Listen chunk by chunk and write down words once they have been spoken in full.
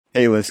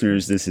Hey,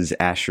 listeners, this is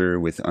Asher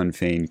with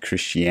Unfeigned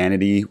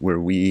Christianity, where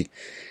we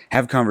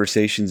have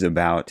conversations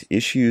about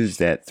issues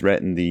that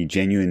threaten the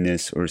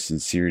genuineness or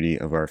sincerity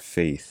of our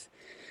faith.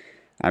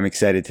 I'm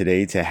excited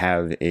today to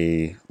have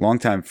a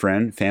longtime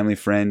friend, family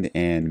friend,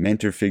 and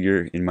mentor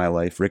figure in my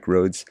life, Rick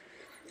Rhodes.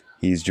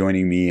 He's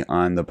joining me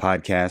on the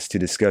podcast to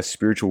discuss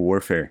spiritual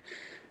warfare.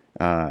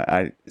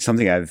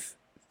 Something I've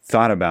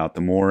thought about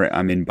the more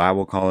I'm in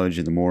Bible college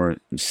and the more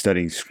I'm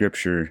studying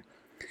scripture.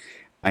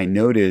 I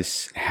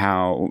notice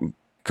how a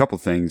couple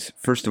things.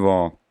 First of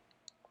all,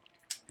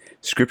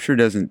 scripture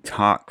doesn't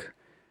talk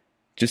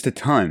just a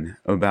ton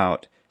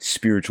about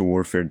spiritual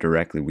warfare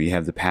directly. We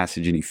have the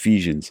passage in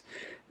Ephesians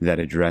that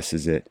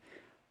addresses it.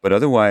 But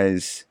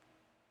otherwise,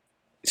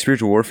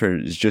 spiritual warfare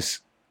is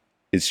just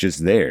it's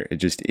just there. It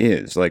just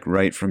is. Like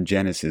right from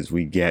Genesis,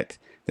 we get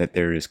that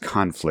there is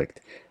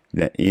conflict,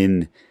 that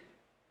in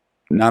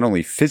not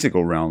only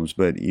physical realms,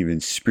 but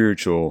even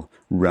spiritual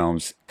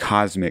realms,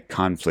 cosmic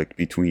conflict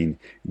between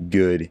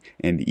good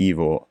and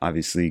evil.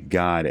 Obviously,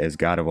 God as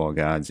God of all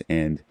gods,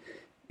 and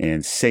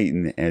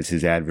Satan as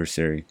his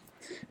adversary.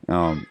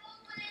 Um,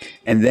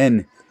 and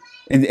then,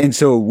 and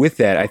so with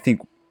that, I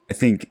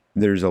think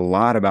there's a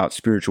lot about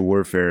spiritual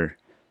warfare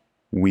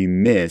we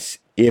miss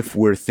if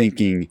we're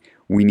thinking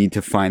we need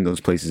to find those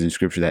places in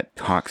Scripture that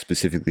talk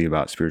specifically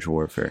about spiritual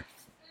warfare.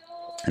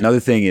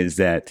 Another thing is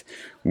that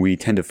we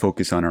tend to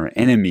focus on our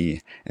enemy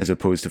as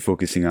opposed to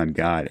focusing on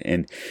God.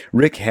 And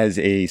Rick has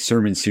a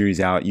sermon series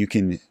out. You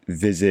can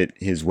visit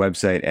his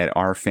website at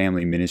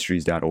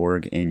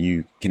ourfamilyministries.org, and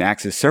you can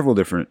access several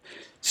different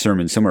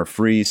sermons. Some are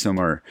free, some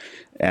are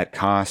at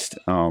cost.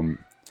 But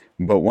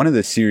one of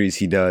the series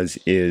he does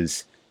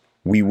is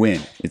We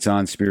Win. It's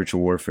on spiritual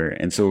warfare.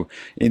 And so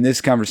in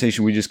this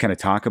conversation, we just kind of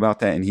talk about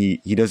that, and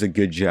he does a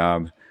good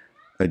job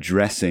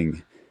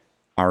addressing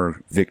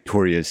our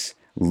victorious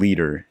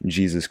leader,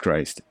 Jesus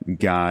Christ,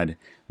 God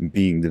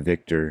being the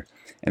victor,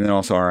 and then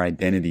also our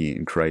identity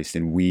in Christ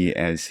and we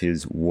as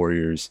his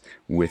warriors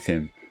with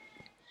him.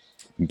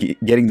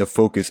 Getting the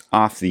focus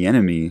off the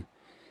enemy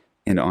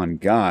and on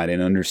God,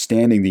 and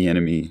understanding the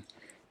enemy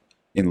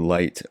in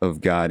light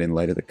of God, in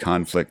light of the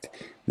conflict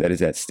that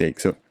is at stake.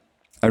 So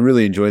I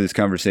really enjoy this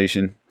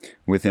conversation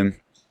with him.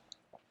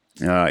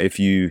 If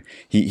you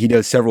he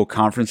does several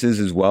conferences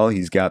as well.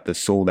 He's got the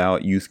sold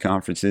out youth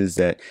conferences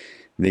that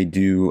they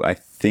do, I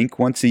think,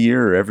 once a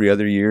year or every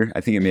other year.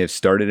 I think it may have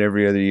started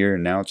every other year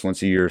and now it's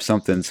once a year or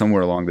something,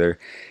 somewhere along there.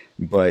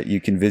 But you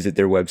can visit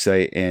their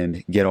website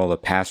and get all the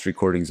past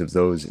recordings of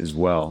those as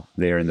well.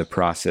 They are in the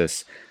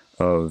process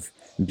of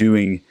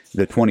doing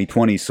the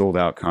 2020 sold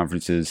out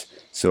conferences.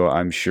 So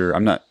I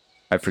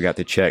forgot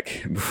to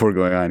check before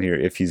going on here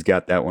if he's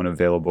got that one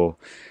available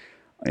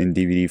in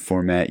DVD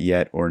format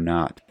yet or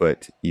not,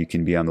 but you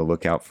can be on the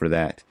lookout for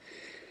that.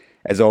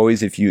 As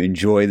always, if you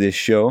enjoy this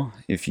show,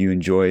 if you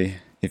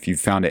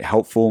found it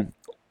helpful,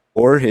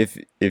 or if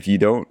you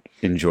don't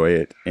enjoy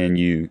it and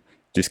you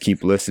just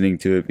keep listening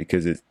to it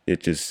because it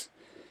just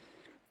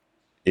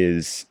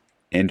is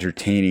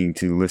entertaining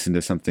to listen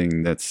to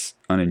something that's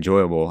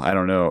unenjoyable, I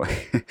don't know.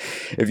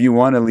 If you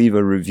want to leave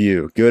a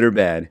review, good or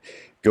bad,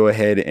 go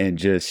ahead and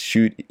just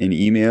shoot an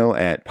email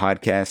at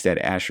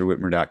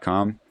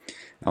podcast@asherwhitmer.com.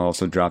 I'll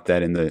also drop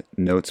that in the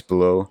notes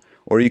below.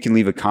 Or you can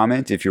leave a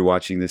comment if you're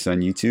watching this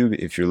on YouTube.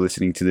 If you're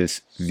listening to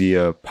this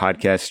via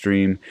podcast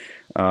stream,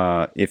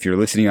 if you're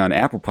listening on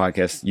Apple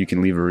Podcasts, you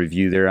can leave a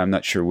review there. I'm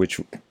not sure which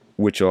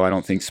I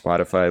don't think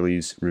Spotify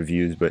leaves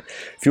reviews, but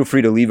feel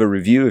free to leave a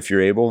review if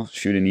you're able.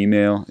 Shoot an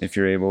email if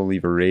you're able.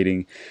 Leave a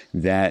rating.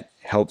 That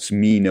helps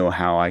me know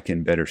how I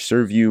can better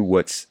serve you.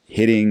 What's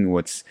hitting?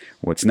 What's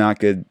not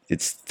good?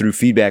 It's through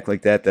feedback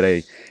like that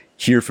I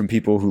hear from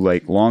people who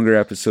like longer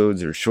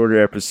episodes or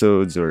shorter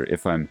episodes, or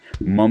if I'm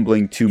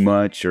mumbling too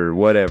much or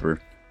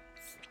whatever.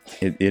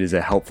 It is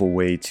a helpful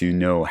way to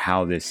know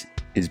how this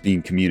is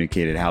being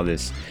communicated, how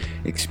this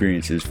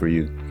experience is for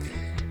you.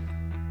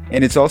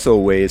 And it's also a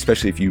way,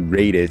 especially if you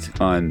rate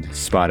it on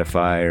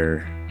Spotify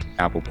or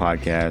Apple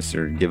Podcasts,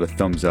 or give a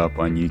thumbs up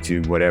on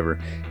YouTube, whatever,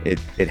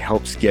 it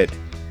helps get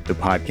the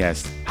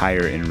podcast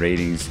higher in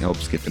ratings,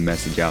 helps get the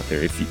message out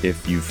there.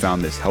 If you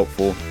found this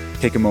helpful,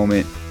 take a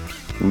moment,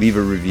 leave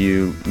a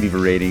review, leave a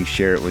rating,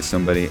 share it with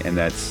somebody, and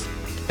that's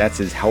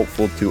as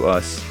helpful to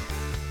us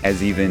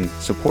as even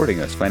supporting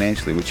us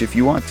financially, which if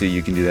you want to,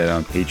 you can do that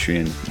on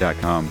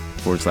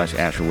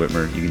patreon.com/Asher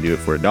Whitmer. You can do it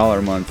for $1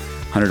 a month,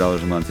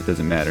 $100 a month, it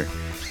doesn't matter.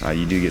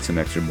 You do get some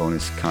extra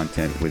bonus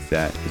content with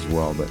that as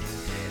well. But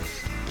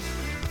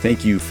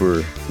thank you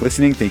for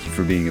listening. Thank you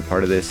for being a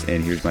part of this.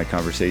 And here's my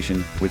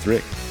conversation with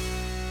Rick.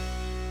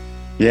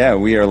 Yeah,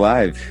 we are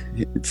live.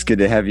 It's good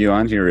to have you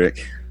on here,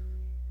 Rick.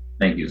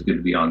 Thank you. It's good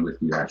to be on with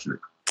you,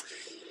 Asher.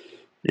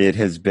 It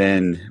has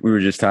been, we were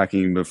just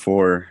talking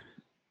before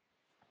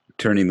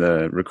turning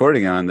the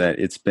recording on, that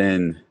it's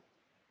been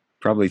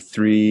probably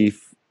three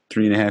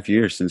and a half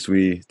years since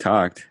we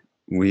talked.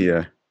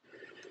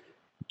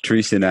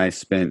 Teresa and I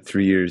spent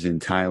 3 years in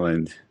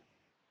Thailand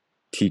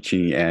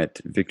teaching at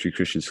Victory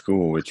Christian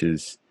School, which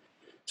is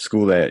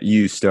school that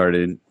you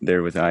started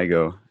there with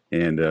Igo.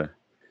 And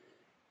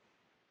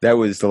that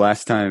was the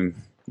last time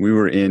we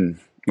were in.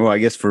 Well, I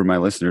guess for my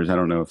listeners, I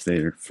don't know if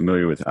they're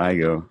familiar with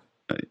IGO,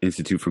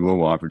 Institute for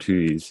Global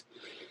Opportunities.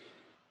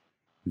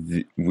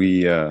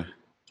 We,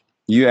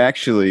 you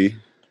actually,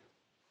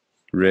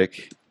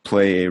 Rick,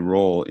 play a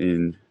role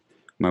in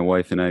my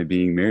wife and I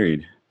being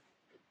married.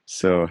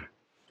 So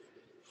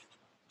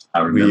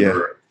I we,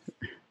 remember,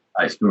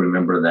 I still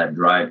remember that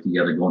drive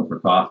together going for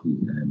coffee.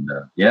 And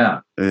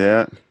yeah,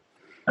 yeah,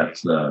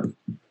 that's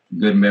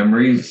good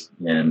memories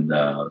and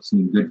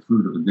seeing good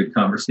fruit of a good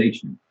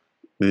conversation.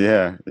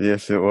 yeah,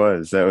 yes, it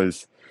was. That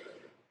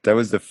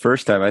was the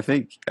first time. I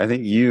think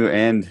you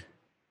and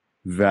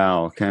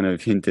Val kind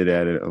of hinted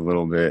at it a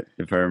little bit,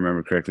 if I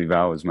remember correctly.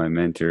 Val was my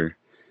mentor,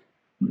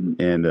 Mhm.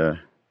 and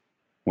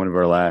one of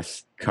our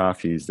last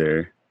coffees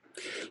there.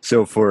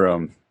 So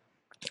for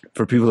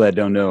people that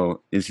don't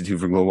know, Institute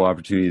for Global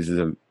Opportunities is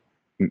a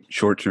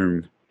short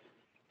term.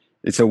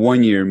 It's a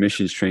 1 year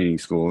missions training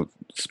school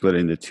split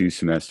into 2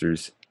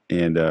 semesters,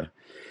 and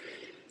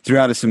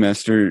throughout a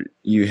semester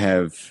you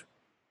have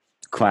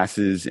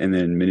classes and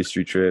then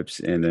ministry trips,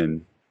 and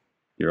then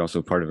you're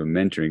also part of a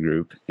mentoring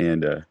group.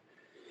 And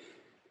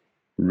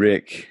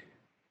Rick,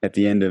 at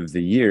the end of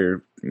the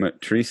year,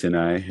 Teresa and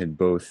I had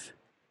both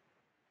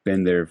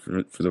been there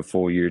for the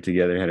full year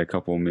together, had a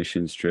couple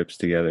missions trips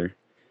together.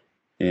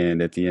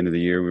 And at the end of the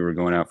year, we were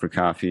going out for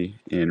coffee,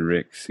 and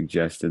Rick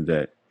suggested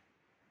that,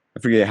 I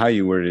forget how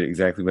you worded it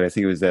exactly, but I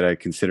think it was that I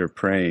consider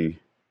praying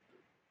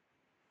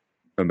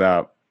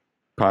about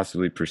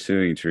possibly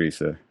pursuing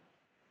Teresa.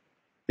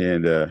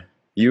 And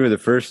you were the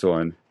first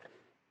one.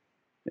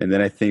 And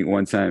then I think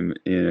one time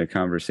in a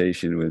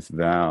conversation with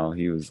Val,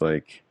 he was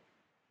like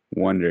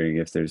wondering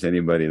if there's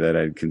anybody that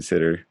I'd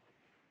consider.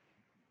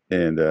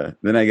 And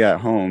then I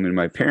got home and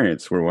my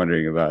parents were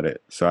wondering about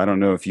it. So I don't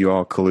know if you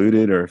all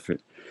colluded or if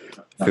it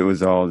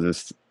was all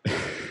just.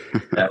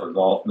 That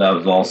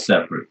was all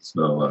separate.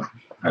 So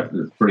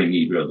it's pretty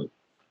neat, really.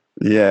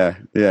 Yeah,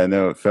 yeah,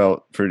 no, it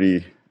felt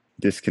pretty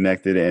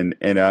disconnected,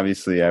 and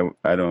obviously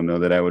I don't know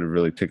that I would have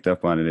really picked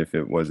up on it if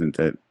it wasn't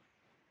that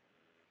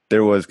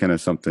there was kind of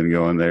something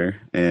going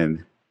there.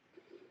 And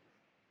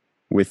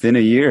within a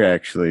year,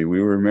 actually,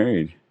 we were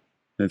married.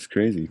 That's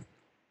crazy.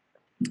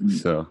 Mhm.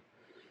 So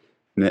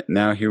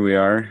now here we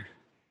are,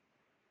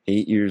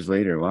 8 years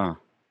later. Wow,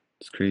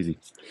 it's crazy.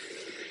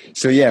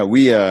 So yeah,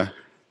 we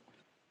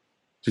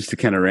just to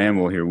kind of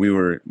ramble here,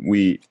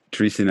 we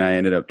Teresa and I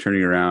ended up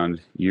turning around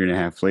a year and a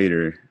half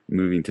later,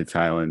 moving to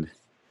Thailand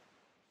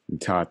and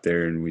taught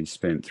there, and we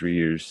spent 3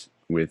 years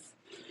with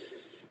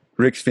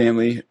Rick's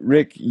family.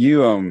 Rick,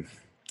 you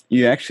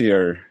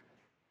actually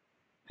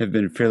have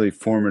been fairly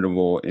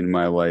formidable in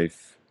my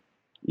life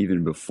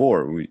even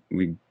before. We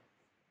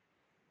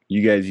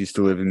you guys used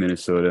to live in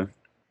Minnesota.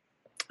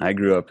 I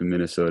grew up in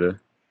Minnesota.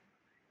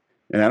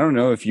 And I don't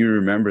know if you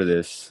remember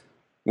this.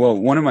 Well,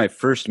 one of my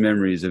first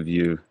memories of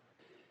you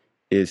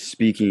is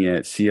speaking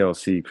at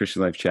CLC,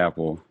 Christian Life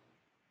Chapel,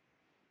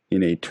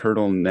 in a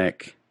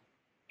turtleneck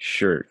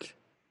shirt.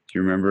 Do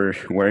you remember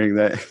wearing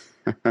that?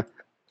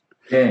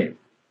 Okay.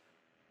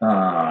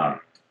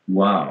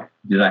 Wow.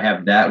 Did I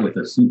have that with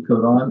a suit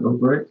coat on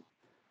over it?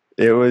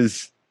 It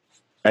was,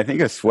 I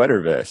think, a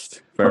sweater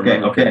vest, if I Okay.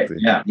 remember Okay. correctly.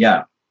 Yeah.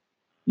 Yeah.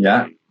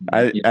 Yeah.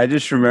 Yeah. I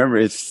just remember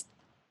it's,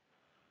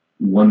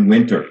 One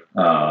winter.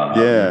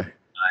 yeah,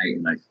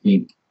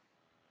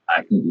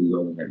 I think we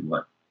only had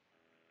what,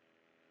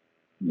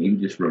 maybe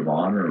just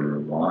Ravon or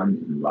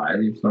Ravon and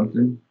Riley or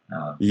something.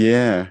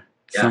 yeah,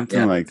 Yeah. something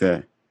Yeah. like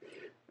that.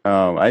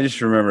 I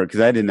just remember because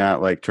I did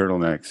not like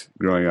turtlenecks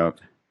growing up.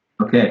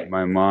 Okay.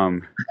 My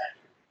mom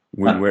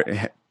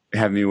would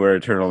have me wear a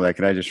turtleneck,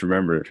 and I just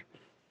remember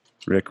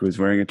Rick was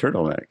wearing a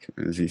turtleneck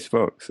as he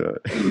spoke. So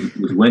It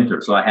was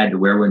winter, so I had to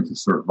wear one to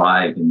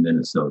survive in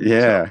Minnesota. So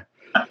yeah,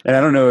 and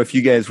I don't know if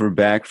you guys were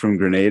back from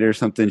Grenada or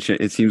something.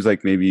 It seems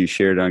like maybe you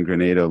shared on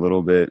Grenada a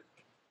little bit.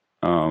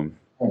 Um,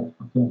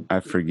 okay. I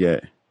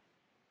forget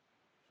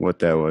what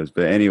that was,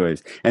 but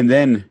anyways, and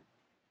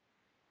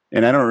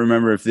I don't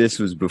remember if this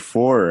was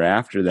before or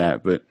after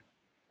that, but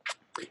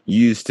you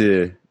used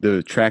to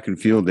the track and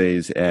field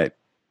days at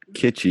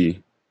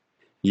Kitchie.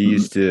 You Mhm.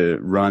 used to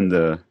run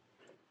the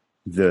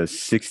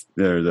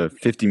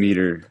 50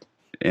 meter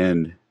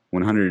and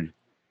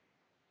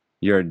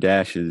 100-yard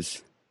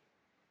dashes,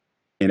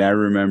 and I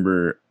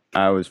remember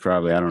I was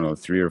probably, I don't know,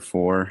 3 or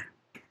 4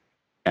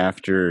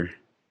 after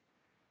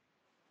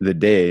the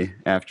day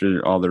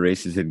after all the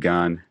races had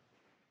gone.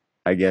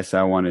 I guess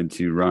I wanted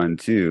to run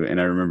too, and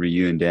I remember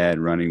you and Dad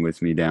running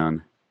with me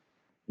down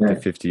the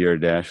Okay.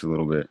 50-yard dash a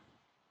little bit.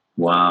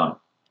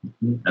 Wow.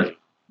 That's,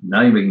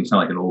 now you're making me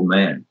sound like an old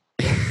man.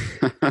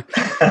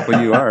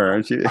 Well, you are,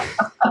 aren't you?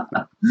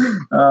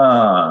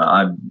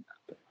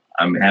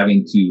 I'm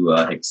having to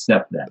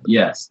accept that.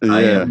 Yes,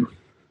 I Yeah. am.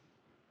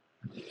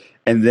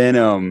 And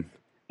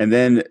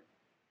then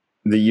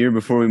the year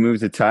before we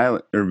moved to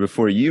Thailand, or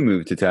before you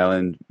moved to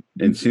Thailand,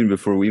 and soon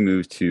before we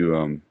moved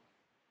to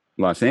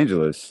Los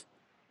Angeles,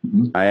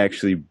 Mhm. I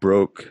actually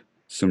broke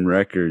some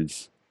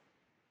records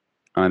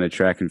on a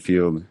track and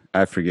field.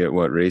 I forget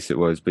what race it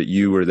was, but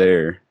you were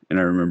there, and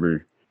I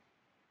remember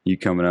you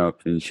coming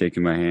up and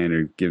shaking my hand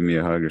or giving me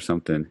a hug or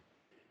something.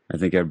 I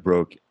think I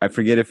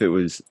forget if it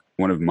was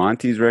one of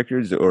Monty's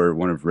records or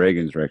one of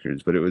Reagan's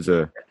records, but it was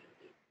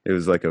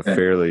like a Okay.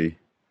 fairly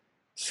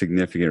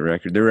significant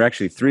record. There were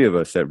actually three of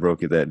us that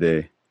broke it that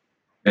day,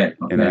 Okay.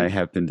 and I Okay.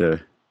 happened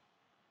to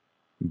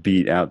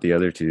beat out the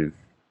other two.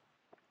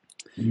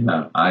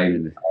 Yeah, I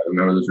And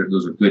remember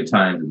those are good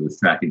times. Those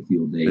track and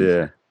field days.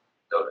 yeah.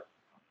 So,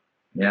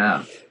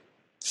 yeah.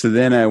 So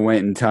then I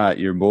went and taught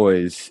your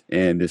boys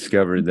and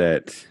discovered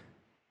that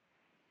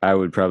I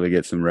would probably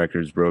get some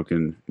records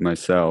broken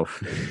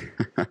myself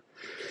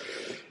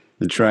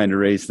and trying to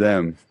race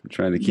them,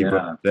 trying to keep up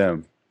Yeah. with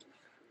them.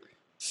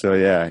 So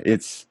yeah,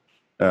 it's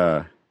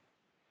uh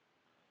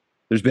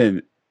there's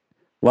been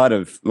lot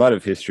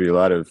of history,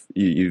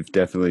 you've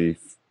definitely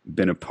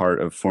been a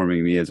part of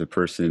forming me as a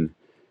person,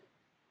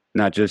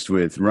 not just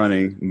with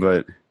running,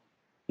 but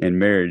in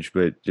marriage,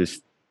 but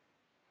just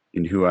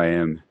in who I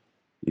am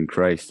in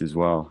Christ as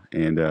well.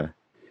 And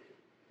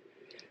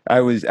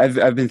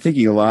I've been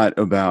thinking a lot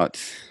about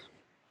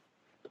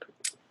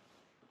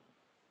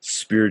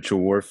spiritual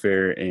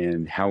warfare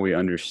and how we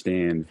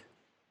understand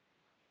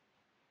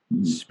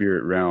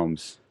spirit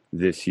realms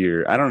this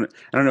year. I don't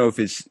know if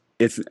it's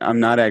I'm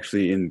not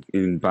actually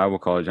in Bible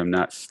college. I'm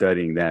not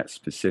studying that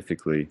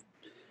specifically,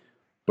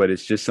 but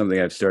it's just something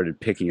I've started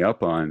picking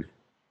up on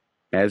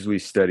as we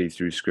study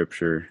through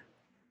scripture.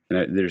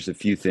 And there's a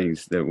few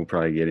things that we'll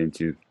probably get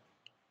into.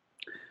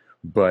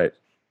 But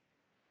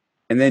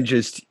and then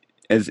just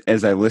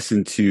as I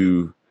listen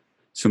to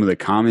some of the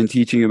common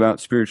teaching about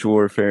spiritual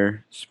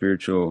warfare,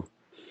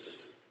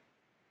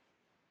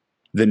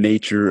 the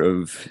nature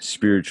of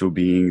spiritual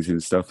beings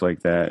and stuff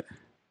like that,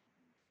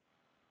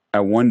 I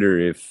wonder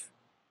if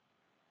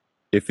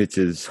it's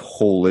as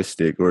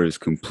holistic or as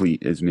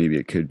complete as maybe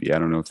it could be. I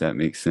don't know if that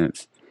makes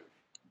sense.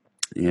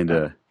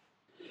 And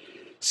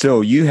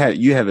so you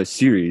have a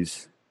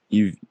series,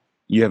 you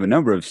have a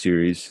number of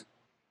series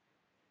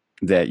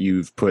that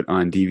you've put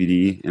on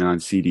DVD and on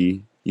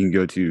CD. You can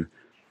go to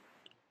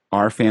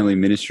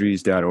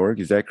ourfamilyministries.org.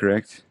 Is that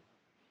correct?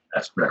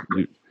 That's correct.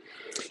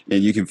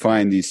 And you can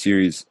find these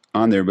series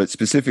on there, but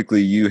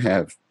specifically you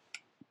have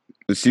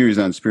a series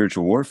on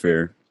spiritual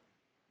warfare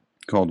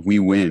called We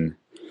Win.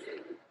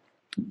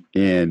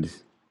 And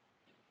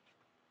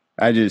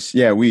I just,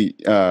 yeah,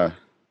 I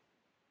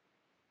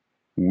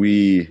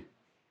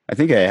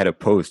think I had a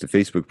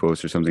Facebook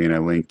post or something, and I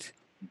linked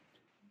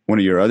one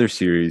of your other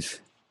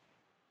series.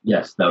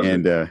 Yes, that was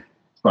And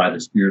Try the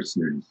Spirit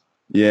series.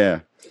 yeah,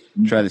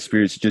 Try the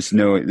Spirits. Just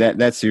know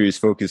that series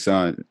focus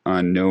on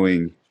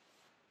knowing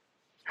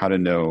how to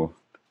know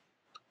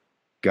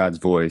God's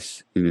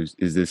voice, and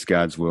is this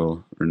God's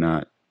will or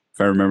not?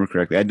 If I remember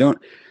correctly,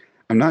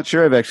 I'm not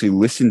sure I've actually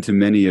listened to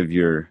many of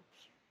your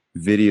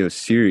video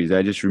series.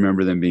 I just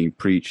remember them being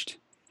preached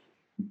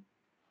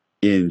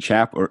in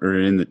chapel or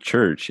in the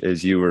church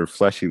as you were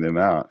fleshing them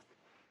out.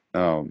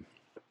 And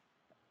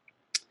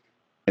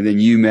then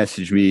you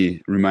messaged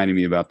me reminding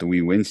me about the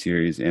We Win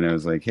series, and I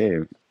was like, hey,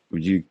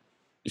 would you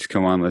just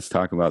come on? Let's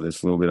talk about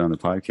this a little bit on the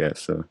podcast.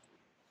 So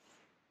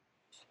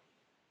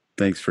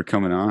thanks for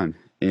coming on.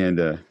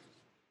 And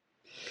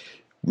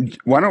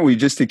why don't we,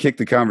 just to kick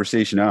the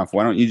conversation off,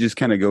 why don't you just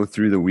kind of go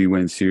through the We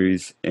Win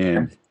series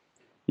and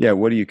yeah,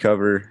 what do you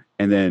cover?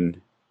 And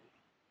then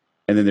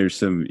there's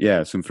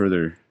some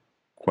further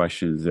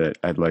questions that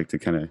I'd like to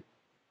kind of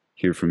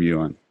hear from you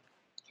on.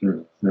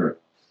 Sure.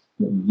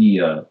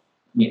 The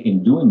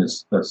in doing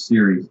this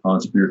series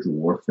on spiritual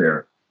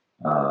warfare,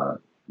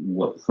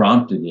 what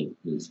prompted it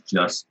is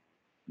just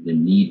the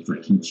need for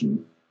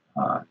teaching,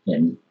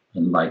 and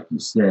like you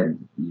said,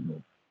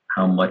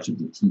 how much of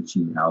the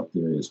teaching out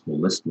there is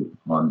holistic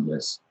on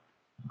this,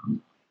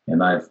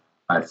 and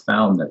I've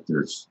found that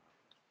there's,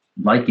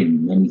 like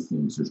in many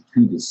things, there's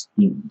two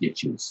distinct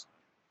ditches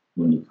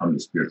when you come to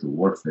spiritual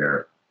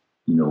warfare.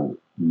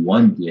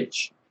 One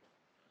ditch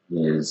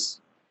is,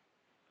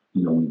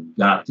 we've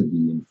got to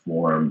be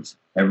informed.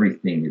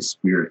 Everything is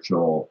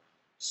spiritual.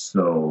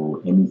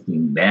 So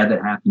anything bad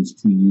that happens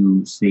to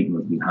you, Satan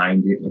was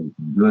behind it. Anything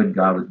good,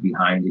 God was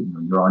behind it.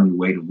 You're on your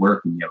way to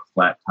work and you have a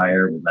flat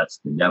tire. Well, that's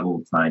the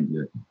devil trying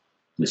to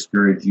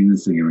discourage you.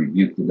 So you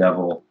rebuke the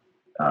devil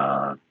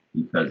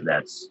because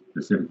that's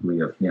specifically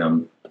of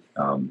him.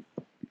 And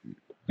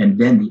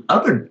then the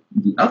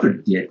other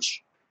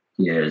ditch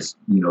is,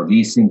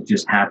 these things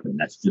just happen.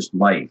 That's just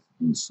life.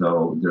 And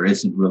so there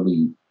isn't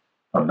really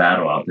a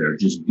battle out there.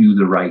 Just do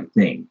the right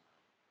thing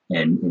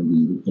and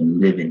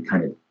live in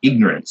kind of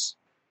ignorance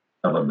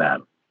of a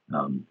battle.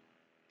 And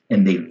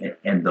the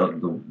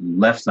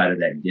left side of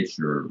that ditch,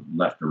 or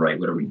left or right,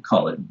 whatever you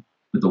call it,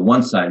 but the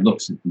one side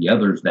looks at the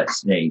others that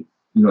say,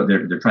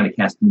 they're trying to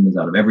cast demons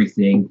out of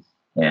everything.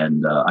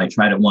 And I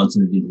tried it once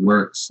and it didn't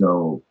work,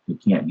 so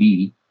it can't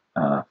be.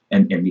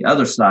 And the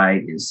other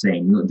side is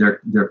saying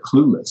they're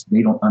clueless.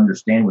 They don't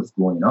understand what's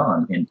going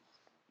on.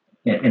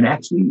 And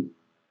actually,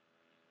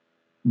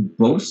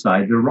 both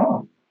sides are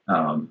wrong.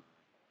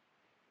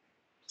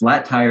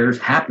 Flat tires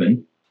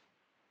happen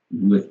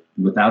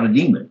without a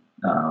demon.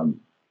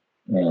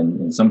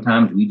 And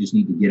sometimes we just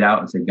need to get out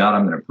and say, God,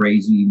 I'm going to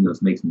praise you, even though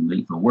it makes me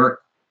late for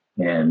work.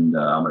 And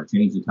I'm going to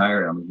change the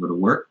tire and I'm going to go to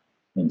work.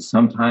 And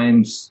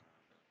sometimes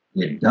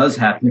it does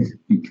happen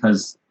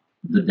because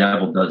the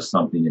devil does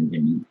something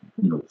and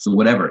so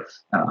whatever.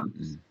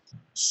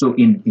 So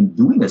in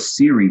doing a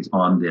series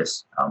on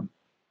this,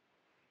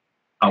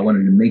 I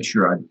wanted to make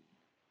sure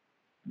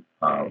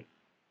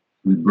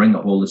we bring a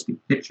holistic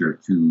picture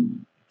to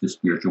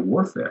spiritual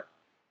warfare.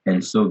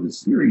 And so the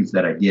series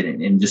that I did,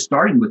 and just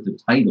starting with the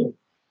title,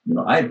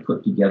 I had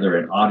put together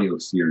an audio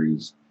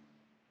series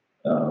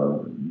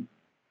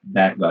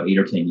back about 8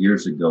 or 10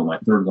 years ago. My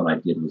third one I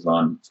did was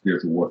on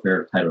spiritual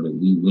warfare, titled it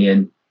We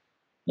Win.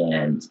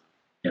 And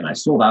I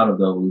sold out of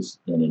those.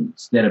 And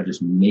instead of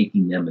just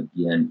making them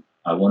again,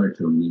 I wanted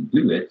to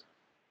redo it.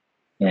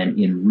 And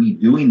in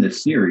redoing the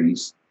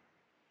series,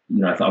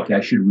 I thought, okay,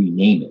 I should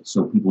rename it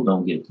so people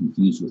don't get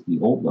confused with the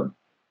old one.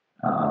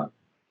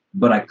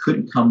 But I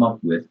couldn't come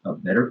up with a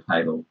better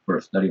title for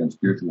a study on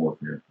spiritual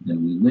warfare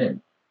than We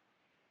Win.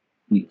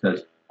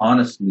 Because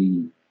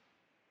honestly,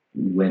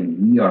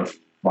 when we are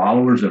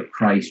followers of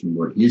Christ, when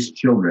we're his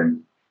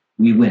children,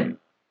 we win.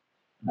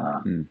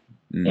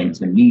 And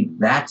to me,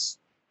 that's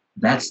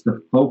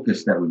the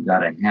focus that we've got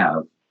to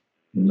have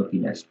in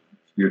looking at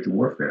spiritual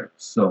warfare.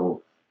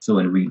 So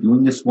in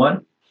redoing this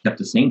one, kept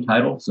the same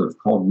title, so it's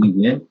called We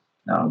Win.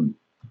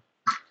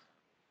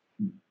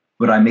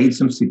 But I made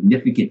some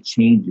significant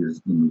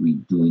changes in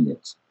redoing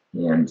it.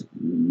 And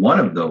one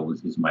of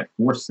those is my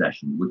fourth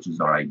session, which is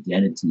our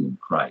identity in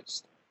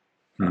Christ.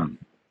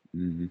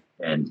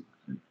 And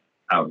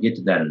I'll get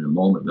to that in a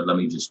moment, but let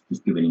me just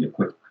give you a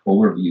quick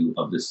overview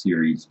of this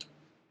series.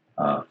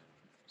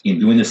 In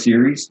doing the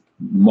series,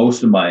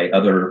 most of my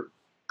other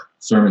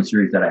sermon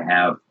series that I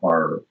have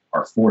are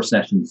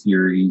 4-session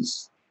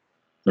series,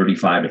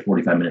 35 to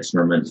 45-minute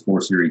sermons,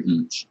 4 series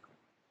each.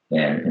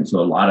 And so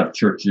a lot of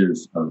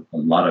churches, a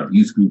lot of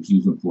youth groups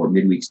use them for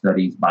midweek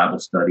studies, Bible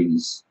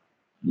studies,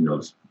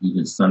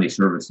 even Sunday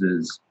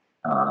services.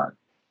 But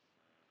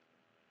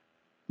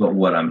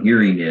what I'm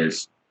hearing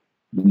is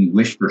we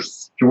wish for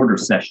shorter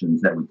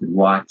sessions that we could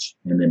watch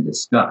and then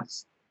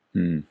discuss.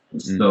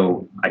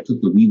 So I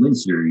took the We Win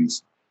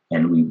series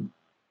and we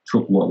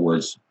took what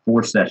was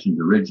 4 sessions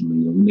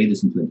originally, and we made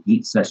this into an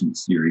 8-session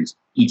series,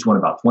 each one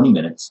about 20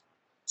 minutes,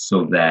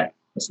 so that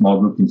a small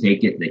group can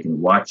take it, they can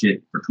watch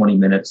it for 20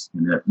 minutes,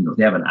 and then, if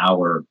they have an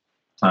hour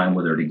time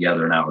where they're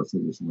together, an hour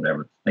service or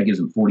whatever, that gives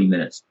them 40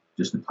 minutes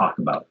just to talk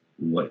about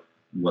what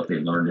they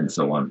learned and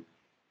so on.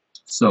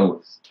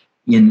 So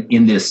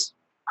in this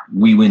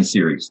We Win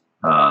series,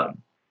 the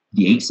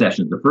 8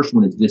 sessions, the first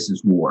one is This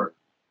Is War.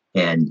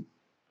 And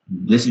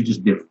this is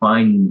just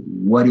defining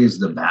what is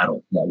the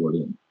battle that we're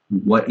in.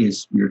 What is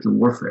spiritual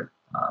warfare?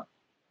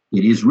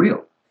 It is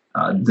real.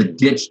 The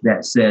ditch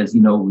that says,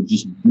 we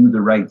just do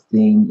the right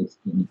thing,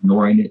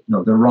 ignoring it.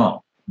 No, they're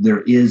wrong.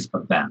 There is a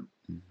battle.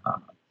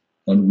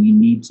 And we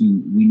need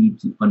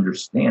to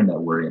understand that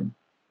we're in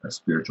a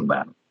spiritual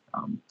battle.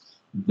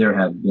 There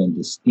have been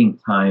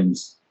distinct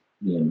times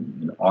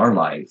in our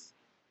life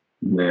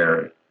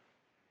where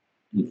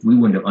if we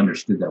wouldn't have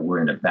understood that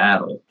we're in a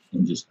battle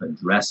and just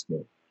addressed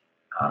it,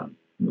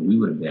 we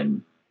would have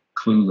been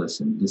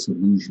clueless and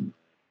disillusioned.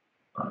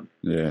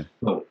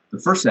 So the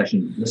first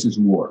session, This Is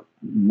War.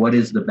 What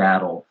is the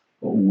battle?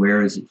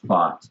 Where is it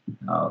fought?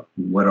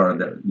 What are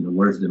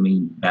where's the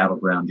main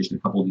battleground? Just a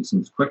couple of these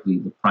things quickly.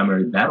 The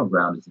primary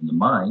battleground is in the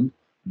mind.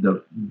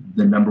 The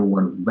number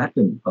one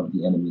weapon of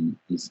the enemy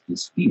is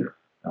fear.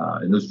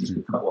 And those are just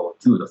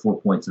two of the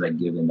 4 points that I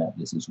give in that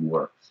This Is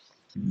War.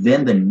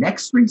 Then the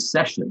next 3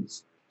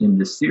 sessions in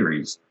this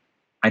series,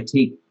 I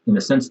take, in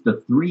a sense,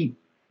 the three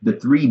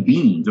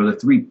beings or the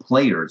 3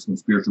 players in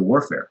spiritual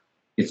warfare.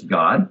 It's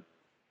God,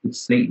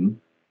 it's Satan,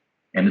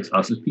 and it's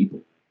us as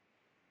people.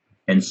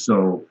 And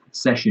so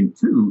session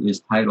 2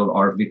 is titled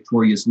Our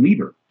Victorious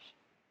Leader.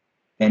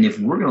 And if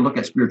we're going to look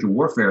at spiritual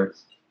warfare,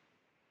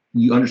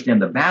 you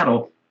understand the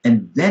battle,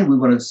 and then we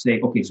want to say,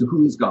 okay, so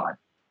who is God?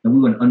 And we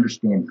want to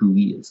understand who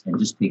he is, and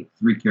just take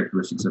 3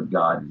 characteristics of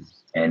God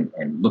and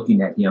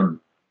looking at him,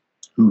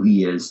 who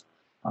he is.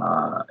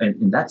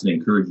 And that's an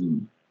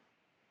encouraging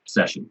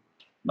session.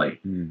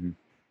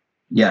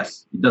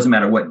 Yes, it doesn't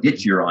matter what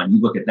ditch you're on. You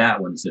look at that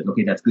one and say,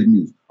 okay, that's good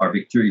news. Our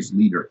victorious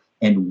leader.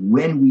 And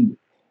when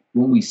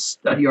we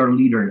study our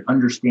leader and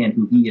understand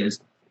who he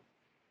is,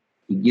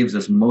 it gives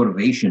us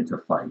motivation to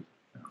fight.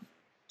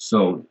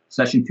 So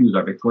session 2 is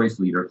our victorious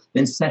leader.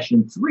 Then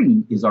session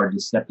 3 is our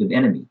deceptive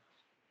enemy.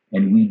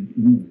 And we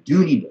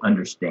do need to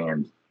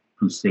understand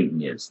who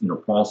Satan is.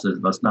 Paul says,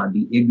 let's not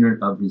be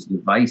ignorant of his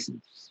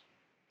devices.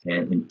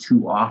 And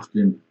too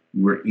often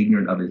we're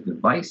ignorant of his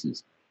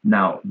devices.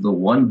 Now, the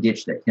one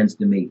ditch that tends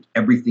to make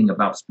everything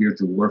about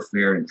spiritual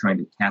warfare and trying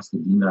to cast a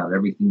demon out of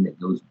everything that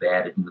goes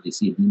bad, and they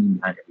see a demon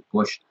behind every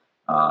push,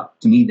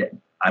 to me, that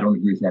I don't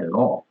agree with that at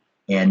all.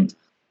 And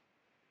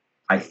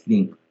I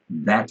think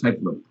that type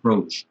of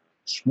approach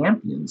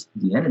champions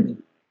the enemy,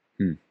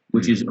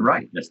 which isn't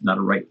right. That's not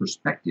a right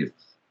perspective.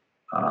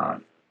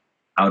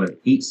 Out of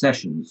 8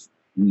 sessions,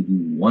 we do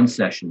 1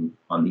 session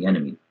on the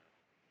enemy.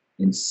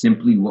 And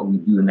simply what we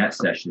do in that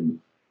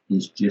session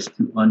is just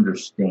to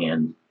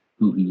understand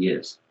who he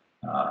is.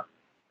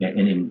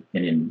 And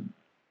in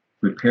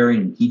preparing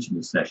and teaching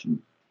this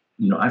session,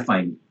 I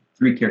find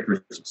three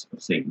characteristics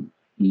of Satan.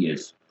 He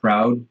is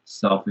proud,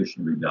 selfish,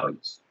 and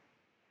rebellious.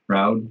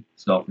 Proud,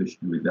 selfish,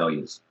 and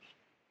rebellious.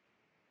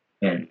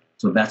 And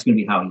so that's going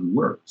to be how he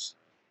works.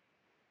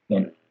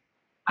 And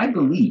I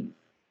believe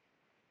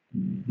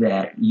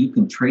that you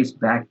can trace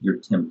back your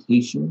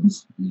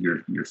temptations,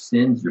 your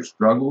sins, your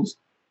struggles,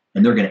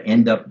 and they're going to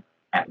end up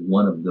at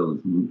one of those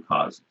root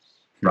causes: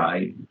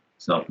 pride,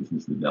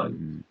 selfishness,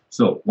 rebellion.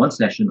 So one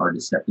session, our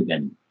deceptive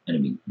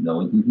enemy,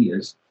 knowing who he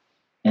is,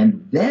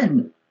 and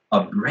then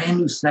a brand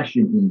new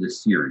session in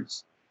this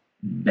series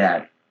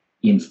that,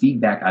 in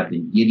feedback I've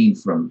been getting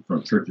from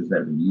churches that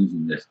have been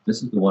using this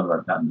is the one where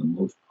I've gotten the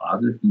most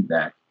positive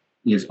feedback,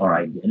 is our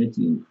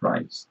identity in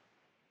Christ.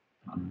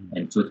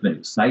 And so it's been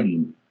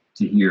exciting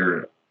to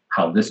hear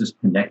how this is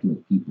connecting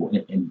with people,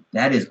 and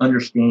that is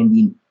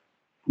understanding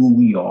who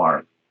we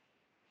are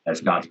as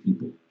God's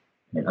people,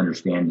 and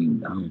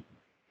understanding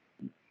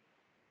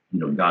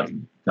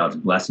God's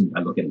blessing. I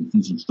look at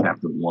Ephesians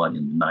chapter 1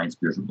 and the 9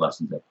 spiritual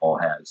blessings that Paul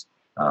has,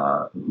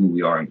 who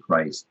we are in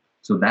Christ.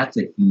 So that's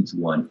a huge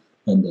one.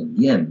 And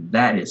again,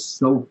 that is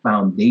so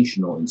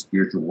foundational in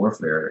spiritual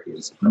warfare,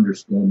 is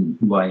understanding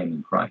who I am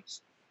in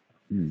Christ.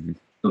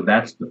 So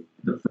that's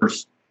the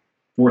first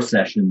 4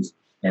 sessions.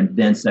 And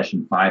then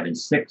session 5 and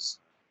 6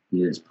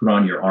 is put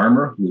on your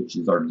armor, which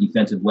is our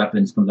defensive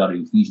weapons, comes out of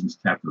Ephesians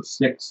chapter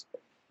 6.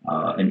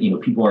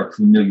 And people are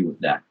familiar with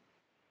that.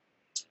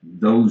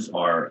 Those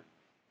are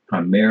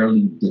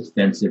primarily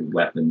defensive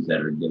weapons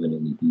that are given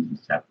in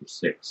Ephesians chapter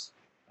 6.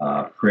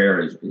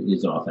 Prayer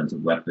is an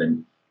offensive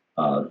weapon.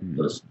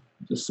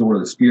 The sword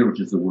of the Spirit,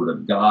 which is the word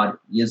of God,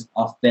 is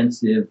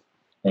offensive,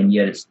 and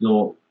yet it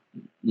still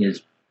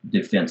is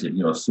defensive.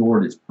 A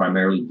sword is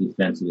primarily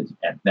defensive.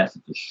 At best,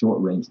 it's a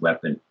short-range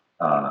weapon.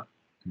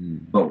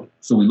 But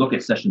so we look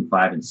at session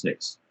 5 and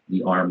 6,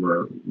 the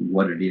armor,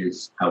 what it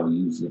is, how we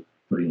use it,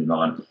 putting it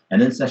on.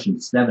 And then session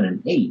 7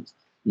 and 8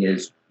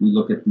 is we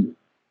look at the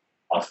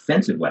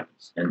offensive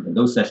weapons. And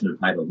those sessions are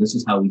titled, "This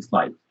is How We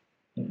Fight."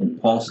 And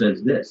Paul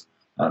says this: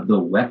 the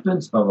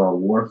weapons of our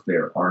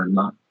warfare are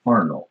not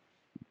carnal,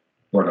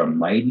 but are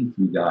mighty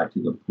through God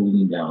to the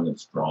pulling down of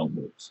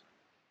strongholds.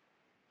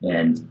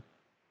 And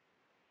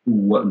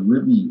what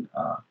really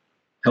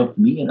helped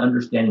me in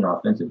understanding our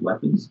offensive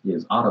weapons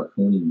is Otto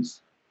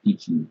Koenig's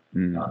teaching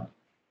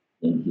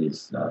in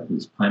his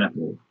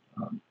Pineapple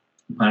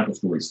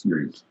Story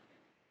series.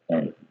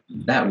 And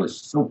that was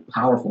so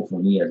powerful for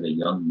me as a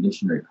young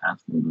missionary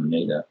pastor in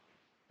Grenada.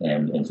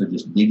 And so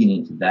just digging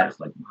into that, it's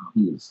like, wow,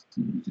 he was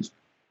just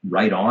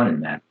right on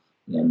in that.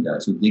 And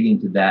so digging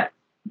into that,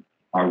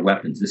 our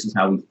weapons, this is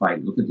how we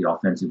fight. Look at the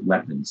offensive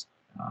weapons.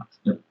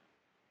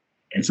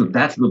 And so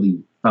that's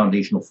really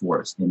foundational for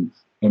us. And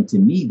to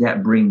me,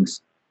 that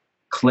brings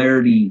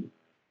clarity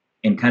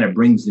and kind of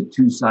brings the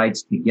two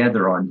sides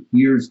together on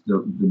here's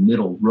the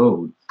middle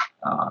road,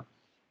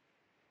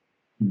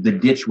 the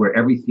ditch where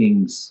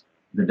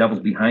the devil's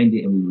behind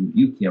it and we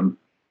rebuke him.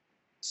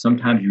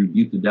 Sometimes you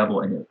rebuke the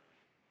devil and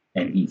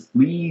he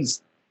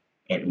flees,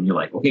 and you're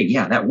like, okay,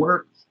 yeah, that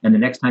worked. And the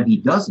next time he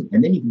doesn't,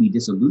 and then you can be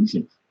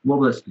disillusioned. Well,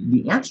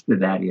 the answer to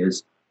that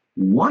is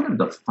one of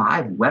the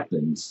 5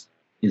 weapons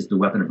is the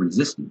weapon of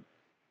resisting.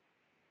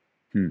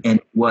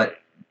 And what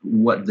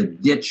the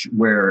ditch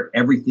where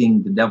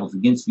everything the devil's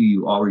against you,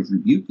 you always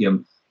rebuke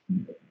him,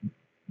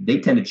 they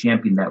tend to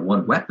champion that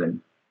one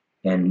weapon,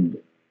 and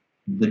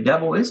the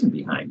devil isn't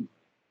behind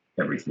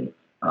everything.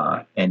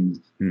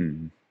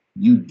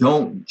 You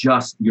don't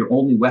your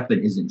only weapon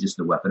isn't just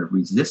a weapon of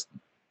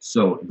resistance.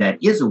 So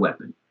that is a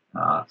weapon.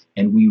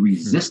 And we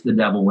resist the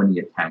devil when he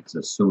attacks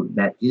us. So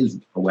that is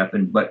a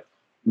weapon. But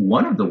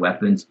one of the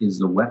weapons is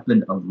the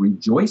weapon of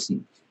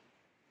rejoicing.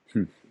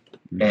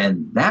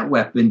 And that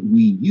weapon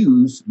we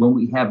use when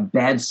we have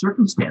bad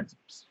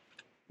circumstances,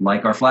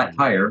 like our flat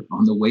tire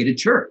on the way to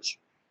church.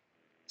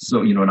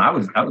 So, and I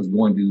was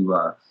going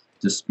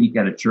to speak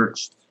at a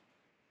church,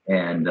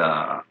 and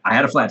I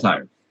had a flat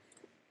tire.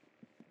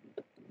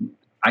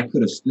 I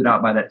could have stood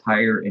out by that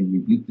tire and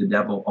rebuked the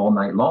devil all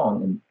night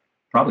long and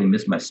probably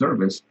missed my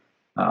service.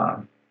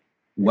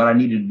 What I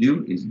needed to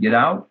do is get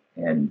out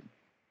and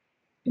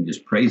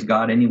just praise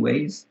God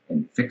anyways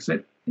and fix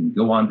it and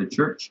go on to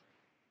church.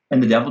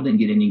 And the devil didn't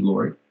get any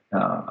glory.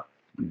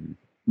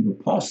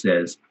 Paul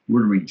says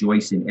we're to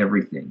rejoice in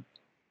everything.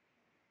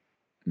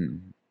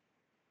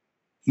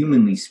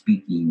 Humanly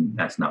speaking,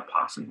 that's not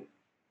possible.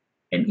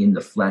 And in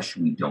the flesh,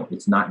 we don't.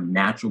 It's not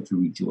natural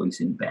to rejoice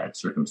in bad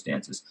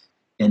circumstances.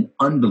 An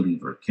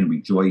unbeliever can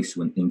rejoice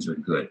when things are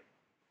good.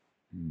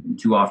 And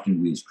too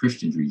often we as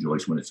Christians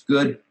rejoice when it's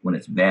good. When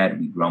it's bad,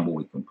 we grumble,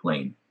 we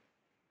complain.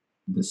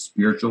 The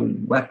spiritual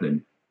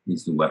weapon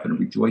is the weapon of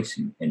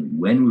rejoicing. And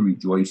when we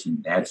rejoice in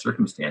bad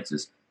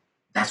circumstances,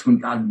 that's when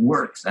God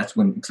works. That's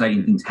when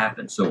exciting things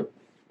happen. So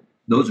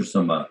those are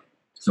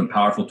some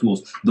powerful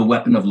tools. The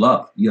weapon of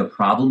love. You have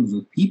problems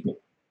with people.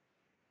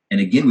 And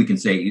again, we can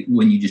say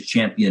when you just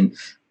champion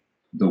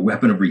the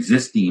weapon of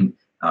resisting,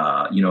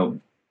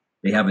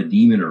 they have a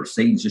demon or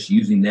Satan's just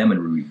using them,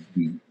 and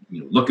we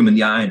look them in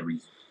the eye and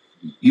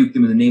rebuke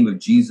them in the name of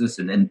Jesus,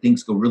 and then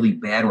things go really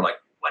bad. We're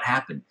like, what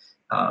happened?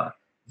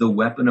 The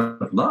weapon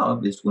of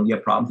love is when we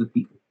have problems with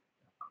people.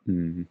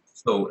 Mm-hmm.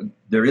 So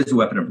there is a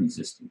weapon of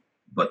resisting,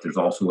 but there's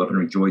also a weapon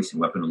of rejoicing,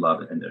 weapon of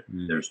love, and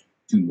there's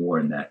two more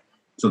in that.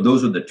 So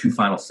those are the two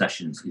final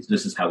sessions.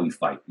 This is how we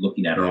fight,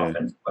 looking at our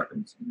offensive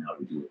weapons and how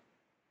we do it.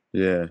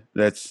 Yeah,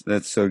 that's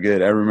so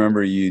good. I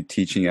remember you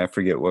teaching, I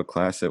forget what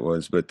class it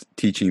was, but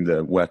teaching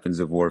the weapons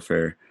of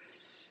warfare.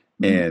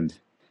 Mm-hmm. And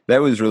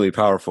that was really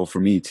powerful for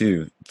me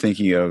too,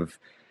 thinking of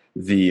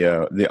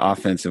the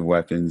offensive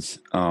weapons.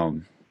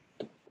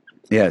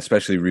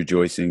 Especially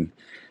rejoicing.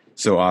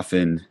 So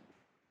often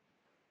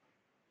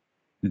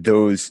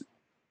those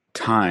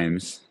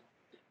times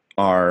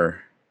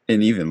are,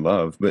 and even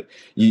love, but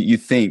you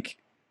think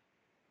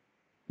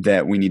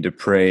that we need to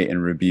pray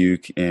and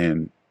rebuke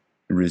and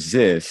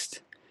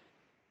resist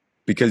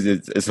because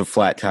it's a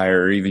flat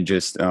tire, or even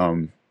just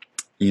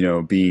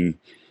being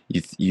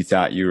you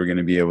thought you were going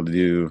to be able to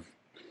do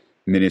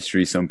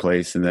ministry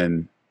someplace, and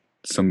then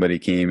somebody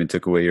came and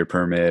took away your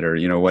permit, or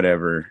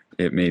whatever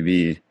it may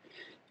be.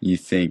 You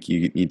think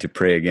you need to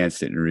pray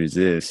against it and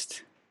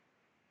resist,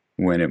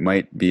 when it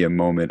might be a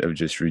moment of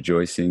just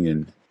rejoicing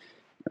and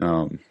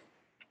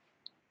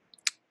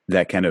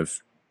that kind of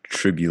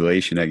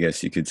tribulation, I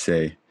guess you could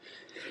say.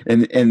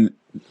 And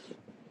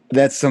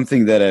that's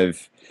something that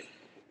I've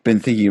been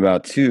thinking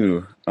about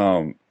too.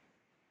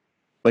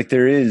 Like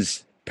there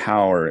is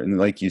power, and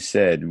like you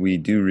said, we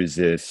do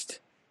resist.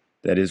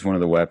 That is one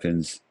of the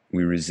weapons.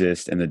 We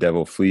resist, and the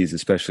devil flees.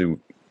 Especially,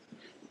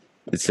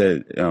 it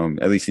said,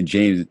 at least in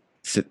James,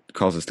 it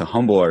calls us to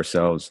humble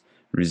ourselves,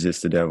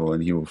 resist the devil,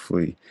 and he will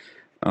flee.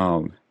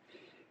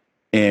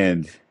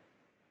 And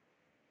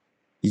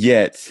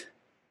yet,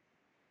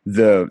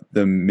 the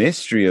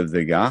mystery of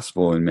the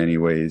gospel, in many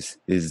ways,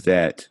 is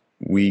that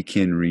we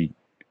can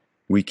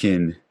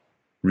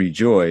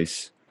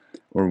rejoice,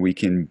 or we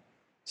can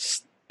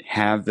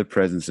have the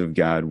presence of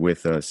God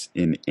with us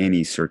in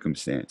any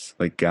circumstance.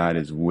 Like God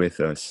is with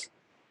us,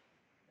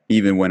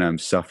 even when I'm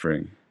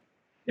suffering.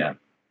 Yeah.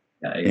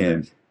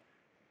 And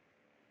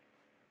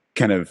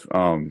kind of,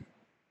 I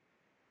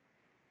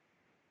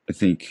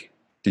think,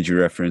 did you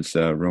reference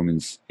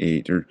Romans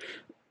 8, or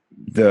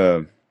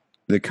the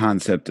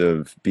concept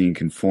of being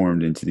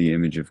conformed into the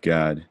image of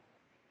God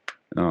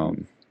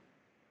in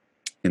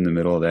the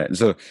middle of that? And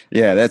so,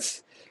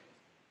 that's,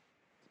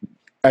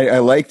 I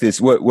like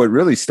this. What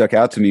really stuck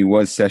out to me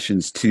was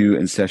sessions 2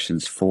 and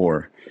sessions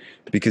 4,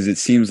 because it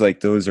seems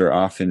like those are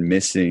often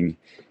missing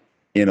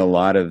in a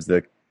lot of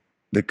the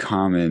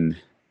common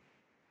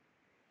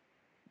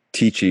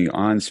teaching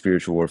on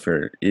spiritual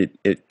warfare.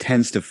 It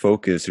tends to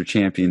focus or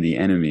champion the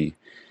enemy,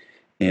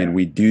 and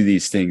we do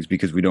these things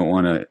because we don't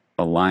want to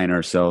align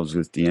ourselves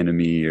with the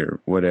enemy or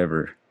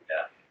whatever.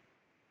 Yeah.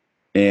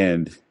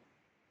 And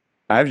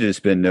I've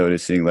just been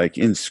noticing, like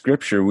in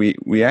Scripture,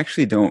 we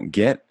actually don't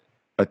get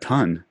a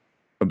ton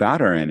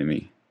about our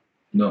enemy.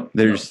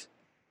 It's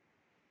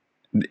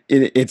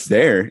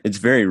there. It's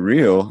very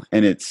real,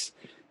 and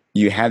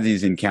you have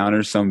these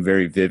encounters, some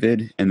very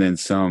vivid, and then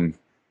some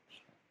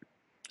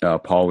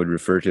Paul would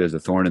refer to as a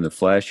thorn in the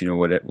flesh,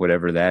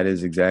 whatever that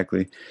is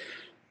exactly.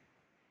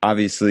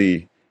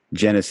 Obviously,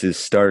 Genesis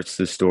starts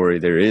the story.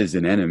 There is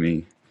an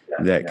enemy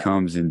that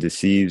comes and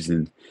deceives,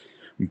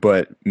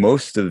 but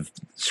most of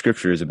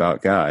Scripture is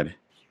about God,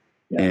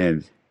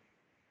 and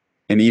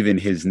even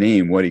His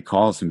name, what He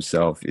calls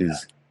Himself,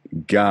 is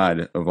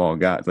God of all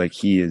gods. Like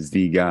He is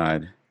the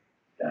God.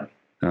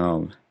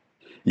 So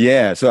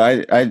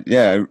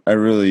I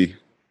really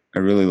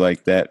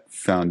like that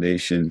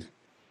foundation.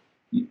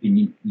 If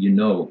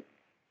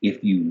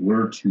you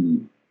were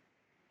to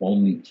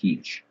only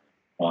teach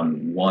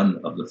on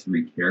one of the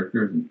three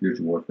characters in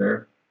spiritual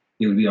warfare,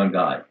 it would be on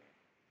God.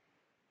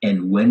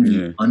 And when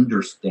you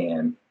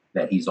understand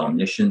that He's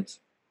omniscient,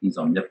 He's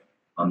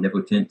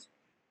omnipotent,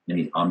 and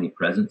He's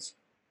omnipresent,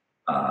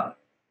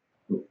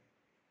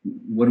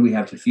 what do we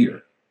have to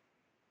fear?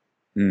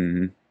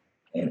 Mm-hmm.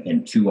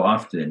 And too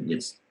often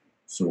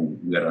so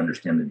we got to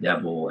understand the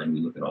devil, and we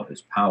look at all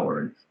his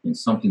power. And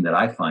something that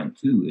I find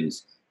too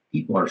is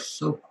people are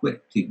so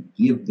quick to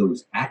give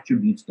those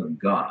attributes of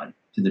God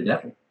to the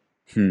devil.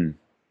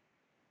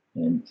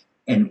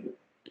 And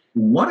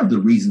one of the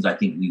reasons I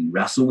think we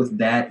wrestle with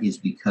that is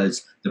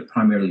because the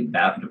primary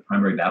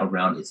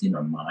battleground is in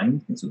our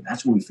mind. And so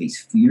that's where we face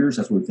fears.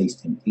 That's where we face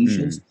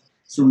temptations.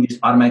 So we just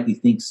automatically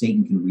think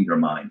Satan can read our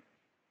mind.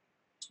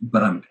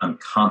 But I'm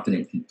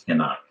confident he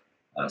cannot.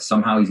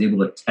 Somehow he's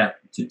able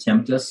to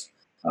tempt us,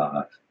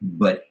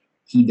 but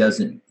he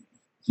doesn't.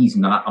 He's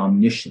not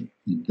omniscient.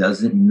 He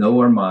doesn't know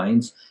our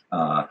minds.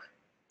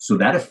 So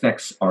that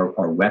affects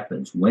our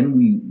weapons. When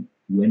we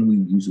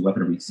use a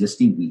weapon of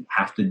resisting, we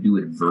have to do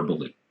it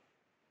verbally,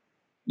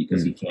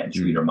 because he can't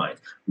read our minds.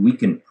 We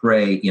can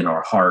pray in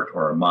our heart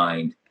or our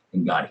mind,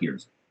 and God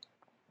hears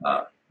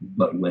it.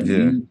 But when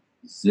we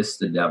resist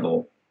the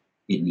devil,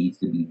 it needs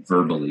to be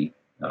verbally.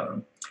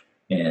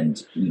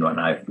 And, and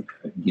I've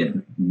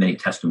given many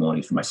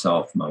testimonies for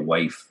myself, my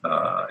wife,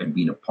 and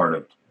being a part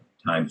of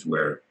times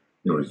where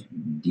there was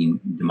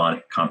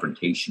demonic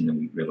confrontation and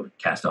we were able to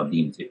cast out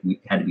demons. We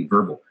had to be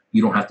verbal.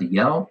 You don't have to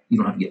yell. You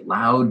don't have to get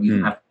loud.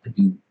 You don't have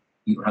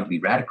to be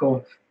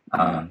radical.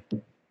 But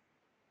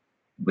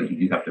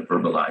you do have to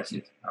verbalize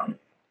it.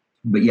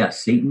 But yeah,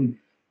 Satan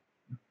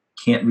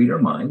can't read our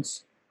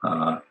minds.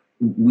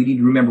 We need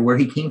to remember where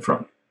he came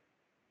from.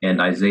 And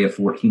Isaiah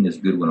 14 is a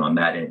good one on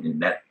that.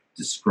 And that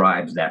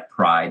describes that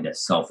pride, that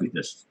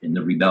selfishness, and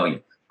the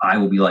rebellion. I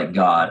will be like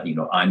God.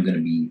 I'm going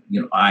to be,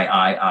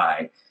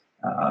 I.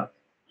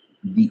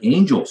 The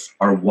angels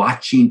are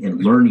watching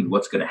and learning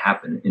what's going to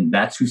happen. And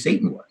that's who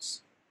Satan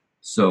was.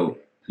 So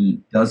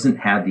he doesn't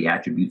have the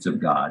attributes of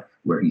God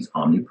where he's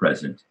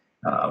omnipresent,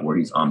 where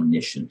he's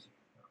omniscient.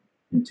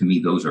 And to me,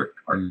 those are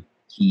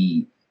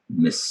key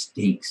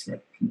mistakes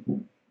that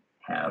people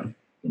have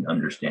in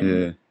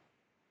understanding.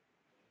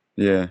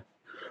 Yeah.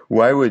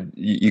 Why would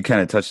you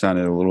kind of touched on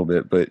it a little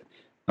bit, but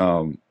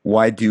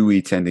why do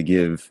we tend to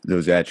give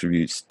those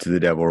attributes to the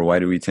devil, or why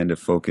do we tend to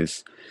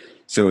focus?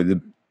 So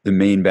the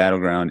main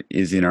battleground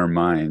is in our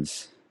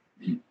minds.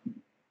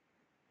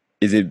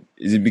 Is it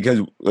because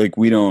like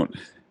we don't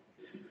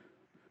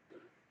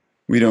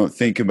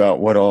think about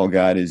what all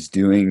God is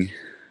doing?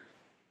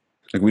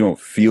 Like we don't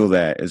feel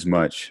that as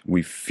much.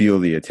 We feel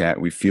the attack.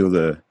 We feel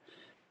the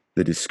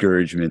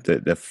discouragement,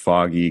 the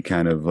foggy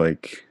kind of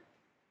like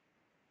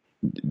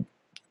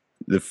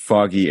the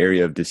foggy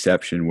area of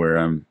deception where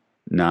I'm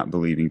not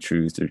believing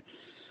truth. Or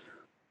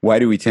why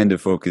do we tend to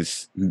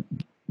focus?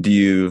 Do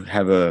you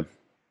have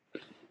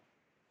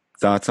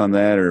thoughts on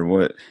that, or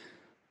what?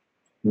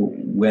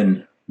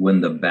 When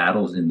the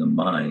battle's in the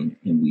mind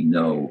and we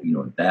know,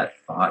 that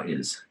thought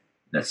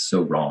that's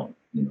so wrong.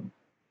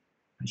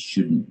 I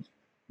shouldn't,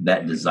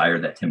 that desire,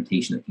 that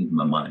temptation that came to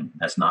my mind,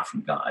 that's not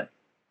from God.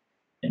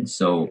 And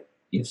so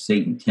if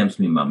Satan tempts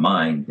me in my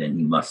mind, then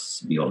he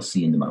must be able to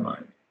see into my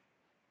mind.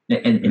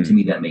 And to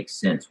me, that makes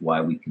sense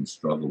why we can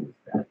struggle with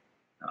that.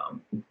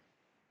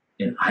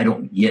 And I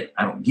don't get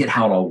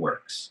how it all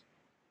works.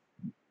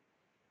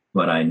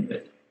 But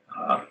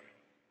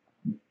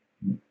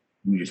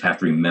we just have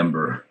to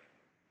remember,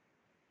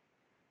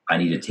 I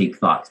need to take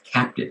thoughts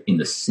captive in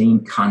the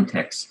same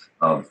context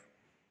of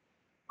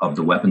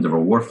the weapons of our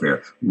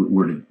warfare.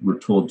 We're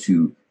told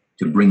to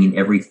bring in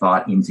every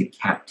thought into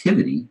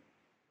captivity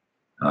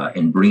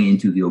and bring it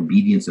into the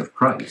obedience of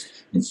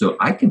Christ. And so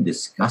I can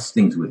discuss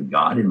things with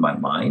God in my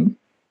mind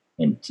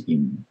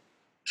and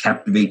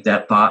captivate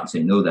that thought and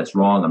say, no, that's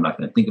wrong. I'm not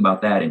going to think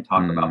about that, and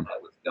talk about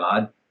that with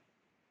God.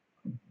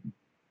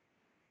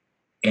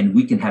 And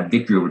we can have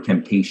victory over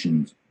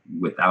temptations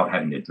without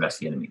having to address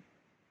the enemy.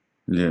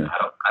 Yeah.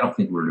 I don't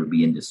think we're to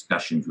be in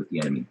discussions with the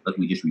enemy, but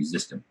we just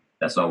resist him.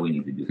 That's all we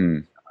need to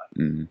do.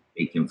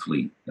 Make him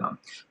flee.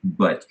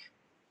 But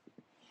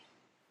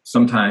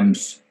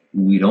sometimes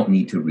we don't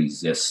need to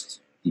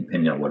resist,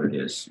 depending on what it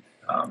is.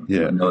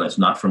 No, that's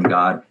not from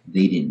God.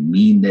 They didn't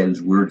mean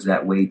those words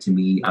that way to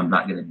me. I'm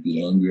not going to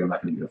be angry. I'm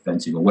not going to be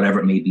offensive, or whatever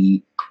it may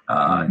be.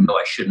 No,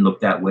 I shouldn't look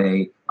that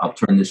way. I'll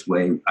turn this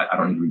way. I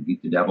don't need to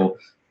rebuke the devil.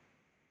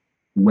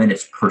 When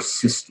it's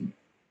persistent,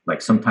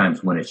 like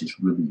sometimes when it's just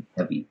really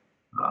heavy.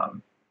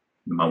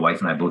 My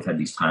wife and I both had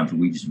these times where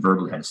we just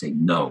verbally had to say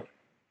no.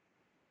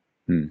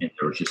 And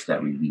there was just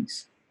that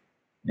release.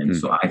 And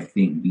so I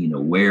think being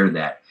aware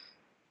that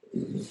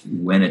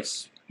when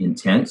it's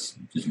intense,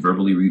 just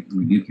verbally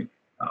rebuke him.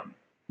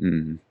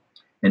 And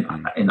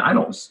I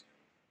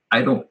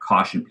don't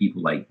caution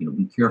people like,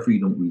 be careful, you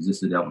don't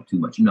resist the devil too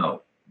much.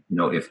 No,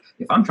 if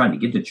I'm trying to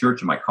get to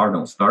church and my car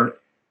don't start,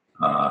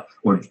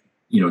 or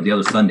the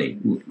other Sunday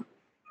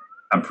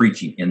I'm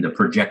preaching and the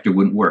projector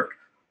wouldn't work,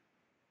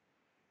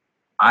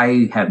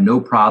 I have no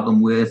problem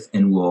with,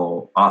 and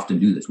will often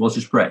do this. Well, let's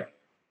just pray.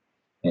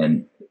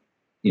 And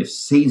if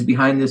Satan's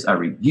behind this, I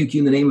rebuke you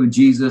in the name of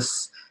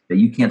Jesus, that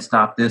you can't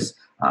stop this.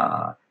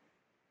 But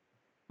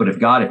if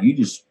you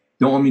just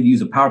don't want me to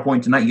use a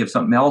PowerPoint tonight, you have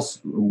something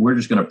else, we're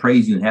just going to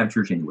praise you and have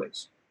church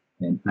anyways.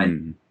 And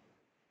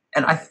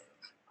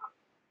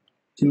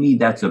to me,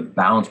 that's a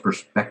balanced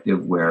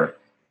perspective where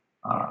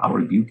I'll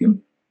rebuke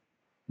him.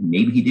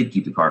 Maybe he did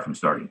keep the car from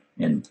starting,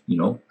 and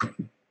it'll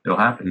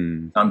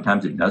happen.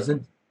 Sometimes it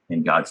doesn't,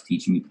 and God's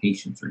teaching me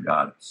patience, or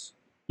God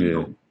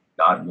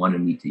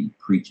wanted me to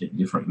preach a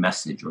different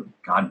message, or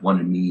God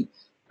wanted me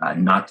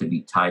not to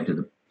be tied to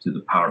the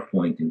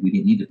PowerPoint, and we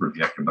didn't need the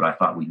projector, but I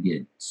thought we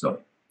did.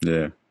 So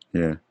yeah.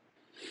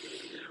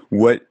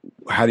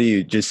 How do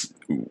you, just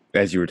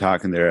as you were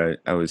talking there,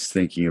 I was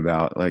thinking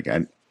about, like,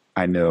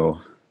 I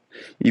know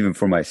even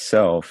for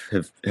myself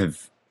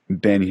have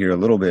been here a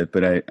little bit,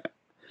 but I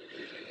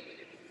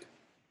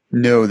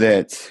know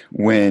that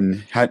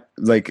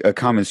like a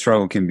common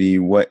struggle can be,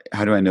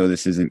 how do I know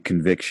this isn't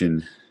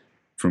conviction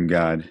from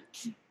God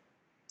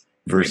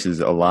versus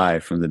a lie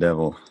from the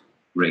devil?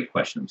 Great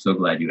question. I'm so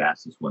glad you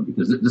asked this one,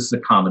 because this is a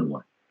common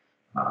one.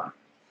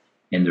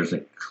 And there's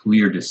a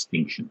clear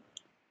distinction.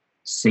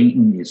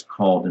 Satan is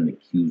called an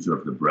accuser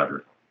of the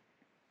brethren.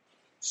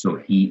 So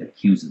he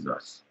accuses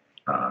us.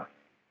 Uh,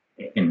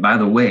 and by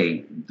the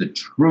way, the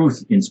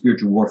truth in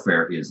spiritual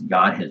warfare is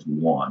God has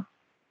won.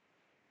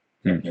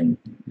 And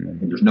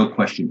there's no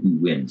question who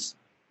wins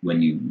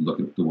when you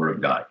look at the Word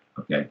of God.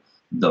 Okay,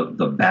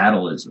 the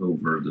battle is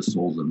over the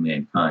souls of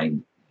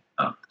mankind.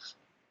 Uh,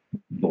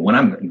 but when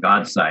I'm on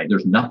God's side,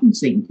 there's nothing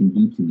Satan can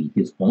do to me.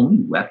 His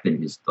only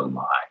weapon is the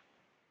lie,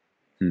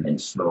 and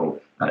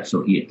so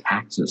he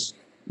attacks us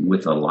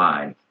with a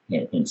lie.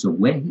 And so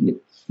when he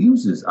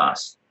accuses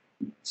us,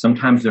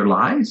 sometimes they're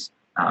lies.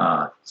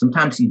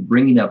 Sometimes he's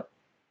bringing up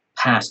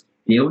past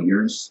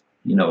failures.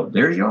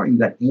 There you are. You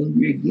got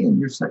angry again.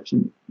 You're such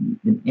an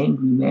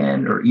angry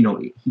man. Or he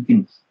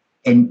can.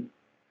 And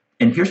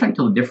here's how I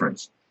tell the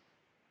difference.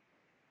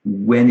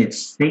 When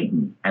it's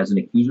Satan as an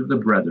accuser of the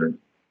brethren,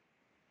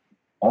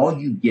 all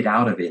you get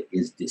out of it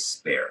is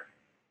despair.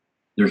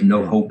 There's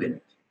no hope in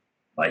it.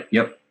 Like,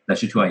 yep, that's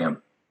just who I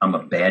am. I'm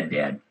a bad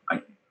dad.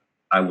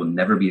 I will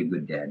never be a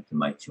good dad to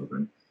my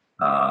children.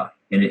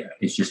 And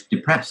it's just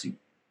depressing.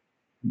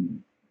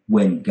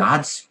 When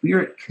God's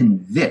Spirit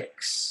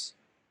convicts,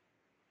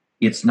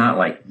 it's not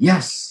like,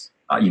 yes,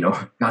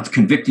 God's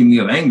convicting me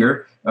of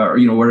anger or,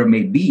 whatever it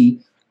may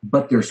be,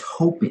 but there's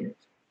hope in it.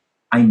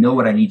 I know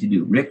what I need to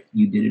do. Rick,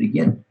 you did it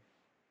again.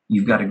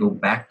 You've got to go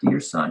back to your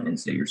son and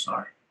say you're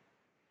sorry.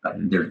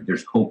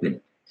 There's hope in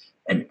it.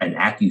 And an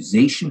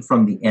accusation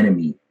from the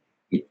enemy,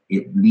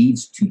 it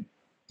leads to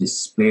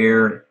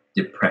despair,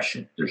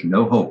 depression. There's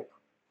no hope.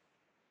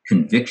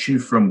 Conviction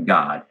from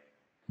God,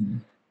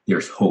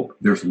 there's hope.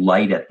 There's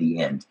light at the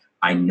end.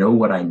 I know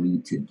what I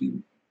need to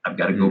do. I've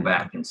got to go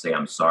back and say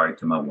I'm sorry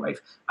to my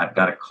wife. I've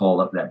got to call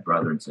up that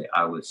brother and say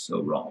I was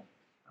so wrong.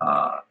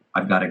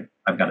 I've got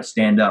to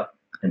stand up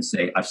and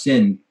say I've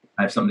sinned.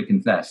 I have something to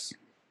confess.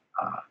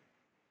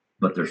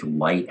 But there's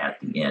light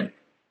at the end.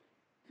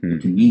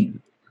 To me,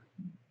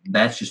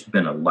 that's just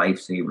been a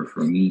lifesaver for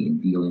me in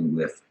dealing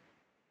with,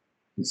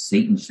 is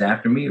Satan just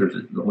after me, or is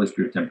it the Holy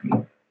Spirit tempting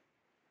me?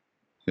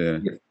 Yeah.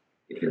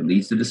 If it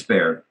leads to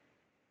despair,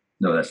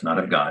 no, that's not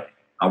of God.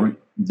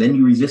 Then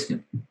you resist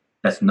him.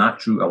 That's not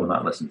true. I will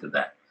not listen to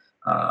that.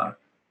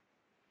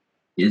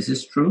 Is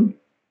this true?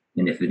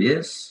 And if it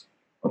is,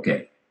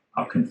 okay,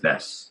 I'll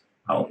confess.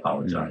 I'll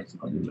apologize.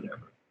 I'll do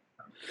whatever.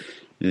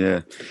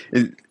 Yeah.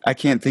 I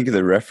can't think of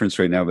the reference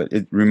right now, but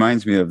it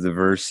reminds me of the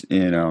verse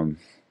in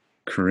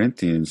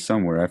Corinthians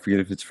somewhere. I forget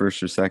if it's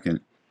first or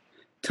second.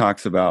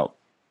 Talks about,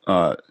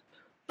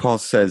 Paul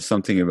says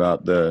something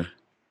about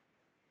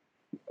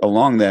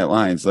along that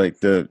lines, like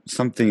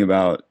something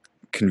about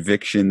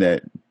conviction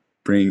that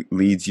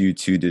leads you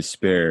to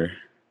despair,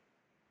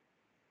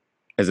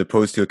 as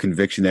opposed to a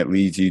conviction that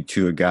leads you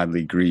to a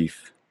godly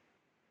grief.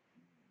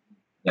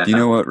 Yeah, do you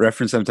know what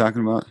reference I'm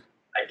talking about?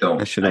 I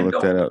don't. I should have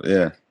looked that up.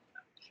 Yeah.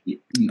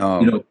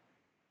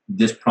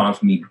 This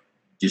prompts me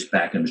just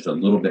back in just a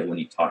little bit when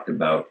he talked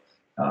about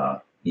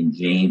in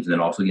James, and then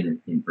also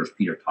again in First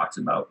Peter talks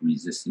about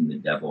resisting the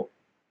devil.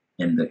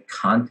 And the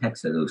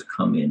context that those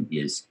come in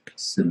is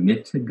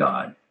submit to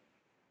God,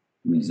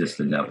 resist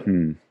the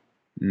devil.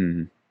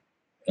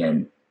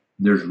 And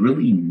there's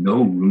really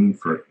no room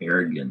for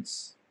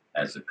arrogance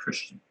as a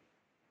Christian.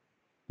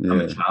 Yeah.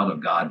 I'm a child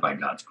of God by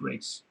God's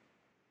grace.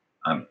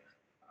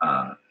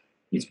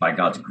 It's by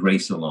God's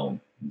grace alone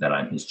that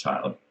I'm his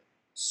child.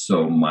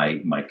 So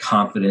my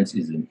confidence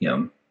is in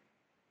him.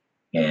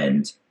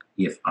 And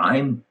if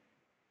I'm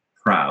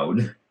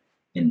proud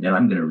and then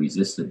I'm going to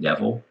resist the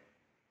devil,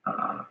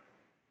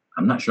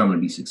 I'm not sure I'm going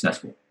to be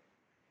successful.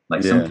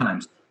 Like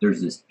sometimes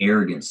there's this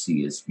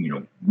arrogancy is,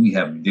 we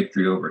have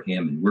victory over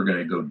him and we're going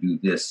to go do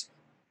this.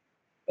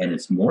 And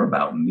it's more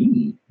about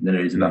me than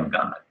it is about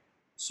God.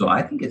 So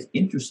I think it's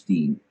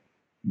interesting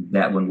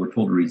that when we're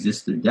told to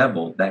resist the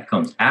devil, that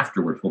comes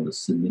after we're told to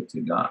submit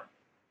to God.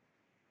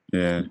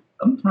 Yeah.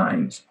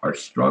 Sometimes our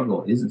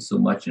struggle isn't so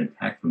much an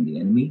attack from the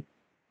enemy,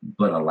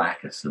 but a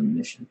lack of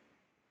submission.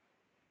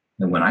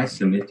 And when I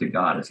submit to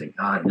God and say,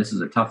 God, this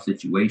is a tough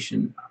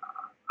situation,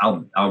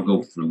 I'll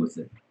go through with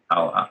it.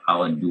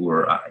 I'll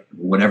endure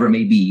whatever it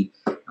may be.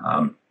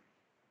 All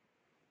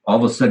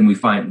of a sudden we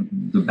find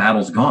the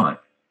battle's gone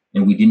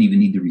and we didn't even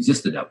need to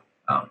resist the devil.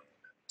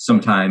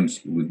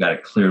 Sometimes we've got to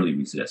clearly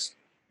resist,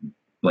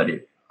 but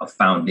a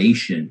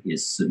foundation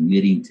is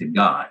submitting to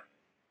God,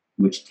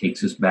 which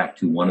takes us back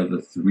to one of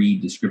the three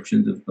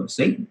descriptions of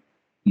Satan.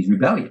 He's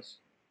rebellious.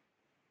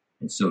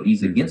 And so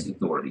he's against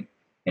authority.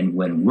 And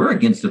when we're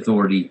against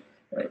authority,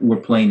 we're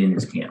playing in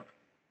his camp.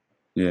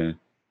 Yeah.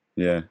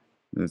 Yeah.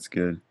 That's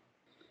good.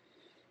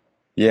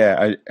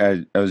 Yeah.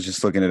 I was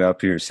just looking it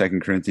up here. 2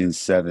 Corinthians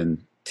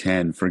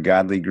 7:10. For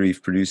godly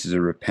grief produces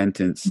a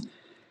repentance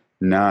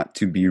not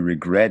to be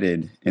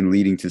regretted and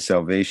leading to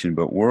salvation,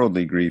 but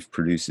worldly grief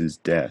produces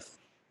death.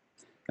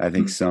 I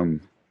think some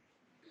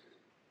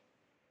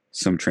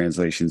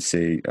translations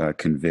say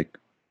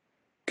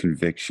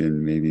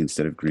conviction maybe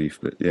instead of grief,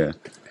 but yeah.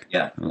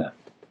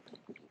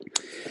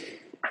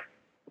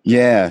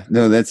 Yeah,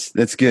 no,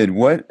 that's good.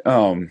 What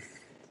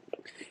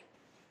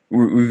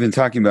we've been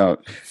talking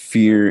about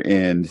fear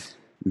and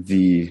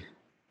the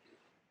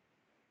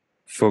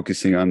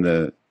focusing on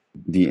the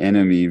the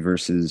enemy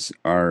versus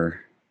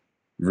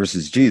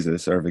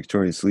Jesus, our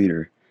victorious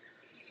leader.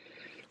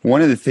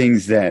 One of the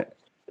things that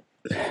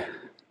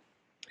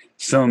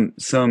some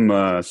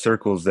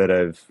circles that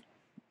I've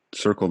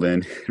circled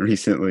in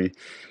recently,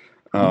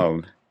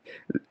 um,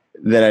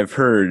 that I've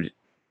heard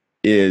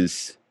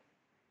is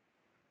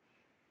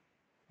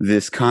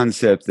this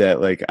concept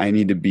that like I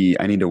need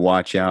to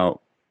watch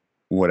out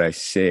what I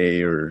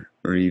say, or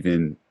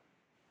even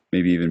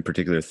maybe even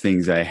particular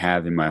things I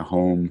have in my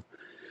home,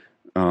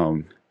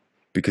 um,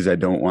 because I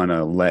don't want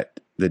to let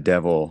the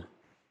devil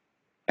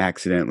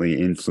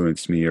accidentally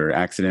influence me or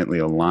accidentally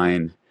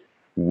align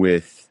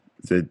with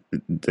the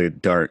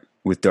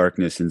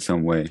darkness in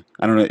some way.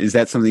 I don't know. Is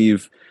that something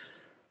you've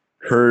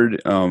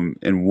heard?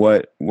 And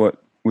what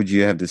would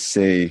you have to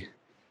say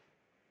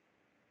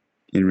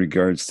in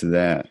regards to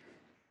that?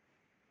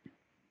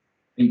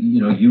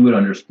 You would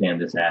understand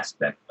this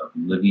aspect of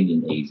living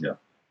in Asia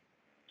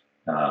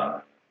uh,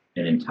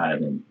 and in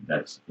Thailand.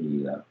 That's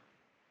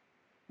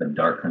a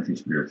dark country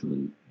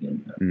spiritually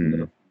in the Mm,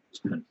 Middle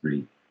East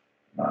country,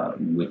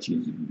 which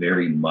is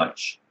very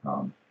much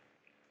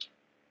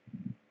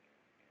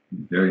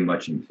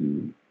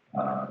into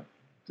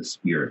the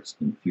spirits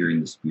and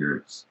fearing the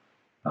spirits.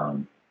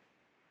 Um,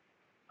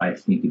 I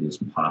think it is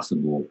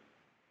possible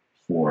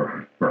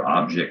for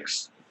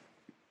objects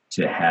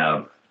to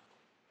have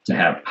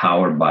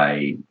power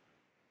by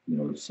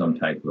some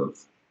type of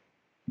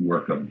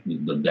work of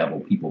the devil,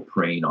 people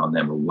preying on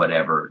them or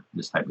whatever,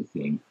 this type of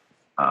thing.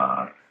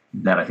 Uh,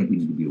 that I think we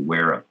need to be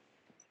aware of.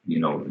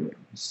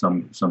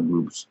 Some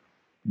groups,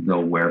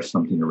 they'll wear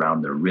something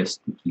around their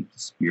wrist to keep the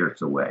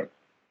spirits away,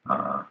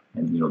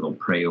 and they'll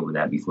pray over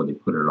that before they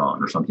put it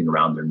on, or something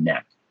around their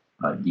neck.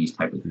 These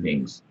type of mm,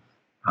 things.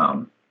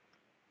 Um,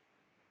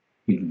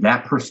 if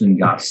that person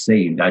got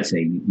saved, I'd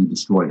say you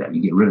destroy that.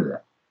 You get rid of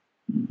that.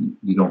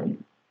 You don't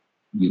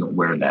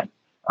wear that.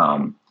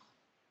 Um,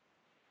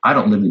 I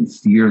don't live in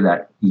fear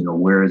that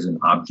where is an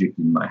object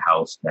in my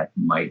house that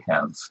might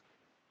have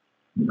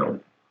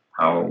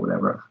power or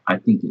whatever. I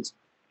think it's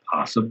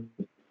possible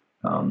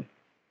um,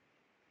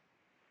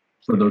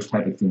 for those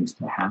type of things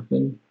to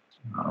happen,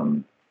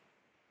 um,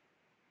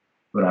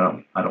 but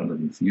I don't live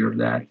in fear of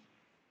that.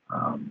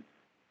 Um,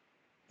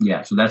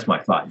 yeah, so that's my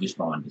thought just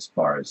on as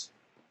far as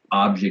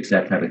objects,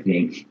 that type of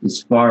thing.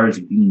 As far as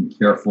being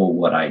careful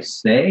what I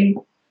say,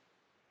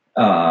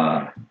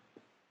 uh,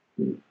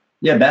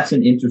 yeah, that's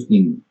an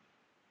interesting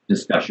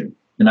discussion.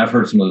 And I've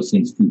heard some of those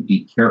things too.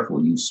 Be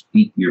careful. You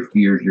speak your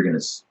fears, you're going to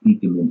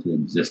speak them into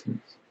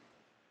existence.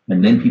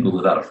 And then people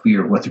live out of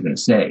fear of what they're going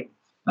to say,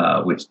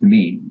 which to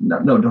me,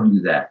 no, don't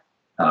do that.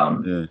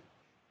 Um, yeah.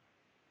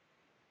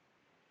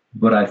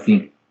 but I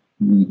think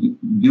we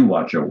do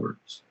watch our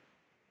words,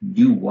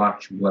 do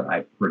watch what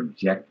I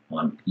project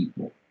on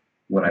people,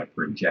 what I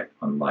project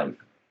on life.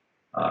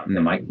 Am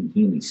Mm, I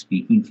continually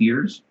speaking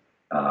fears?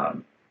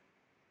 Um,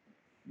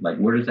 like,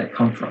 where does that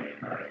come from?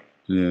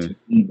 yeah. To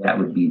me, that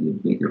would be the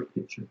bigger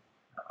picture.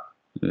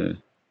 Yeah.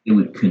 It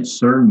would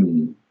concern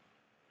me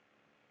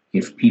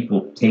if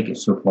people take it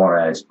so far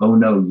as, oh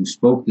no, you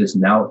spoke this,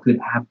 now it could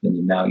happen,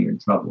 and now you're in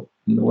trouble.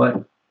 You know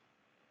what?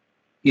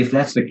 If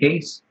that's the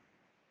case,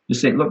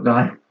 just say, look,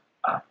 God,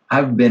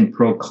 I've been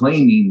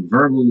proclaiming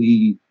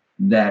verbally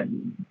that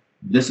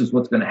this is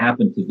what's going to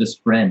happen to this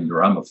friend,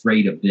 or I'm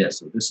afraid of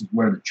this, or this is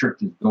where the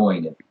church is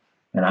going,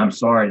 and I'm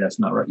sorry that's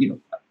not right.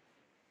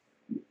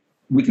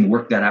 We can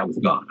work that out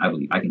with God. I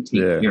believe I can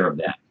take Yeah. care of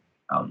that.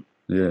 Um,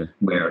 Yeah.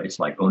 where it's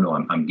like, oh no,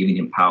 I'm giving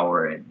him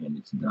power, and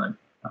it's done.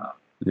 Uh,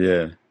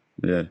 Yeah.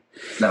 Yeah.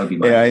 that would be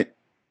my Yeah. answer.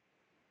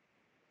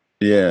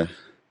 Yeah.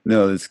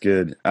 No, that's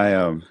good.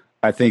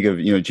 I think of,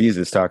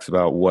 Jesus talks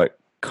about what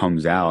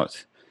comes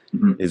out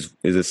Mhm.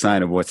 is a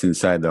sign of what's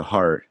inside the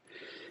heart.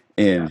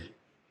 Yeah, And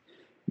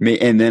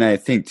and then I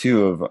think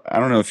too of, I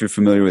don't know if you're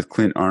familiar with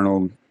Clint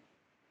Arnold,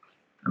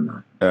 I'm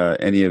not.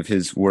 any of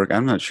his work.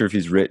 I'm not sure if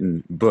he's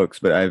written books,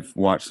 but I've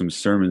watched some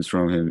sermons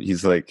from him.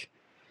 He's like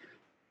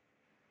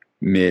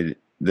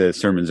the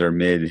sermons are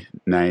mid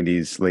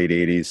 90s, late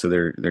 80s, so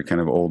they're kind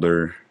of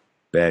older,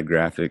 bad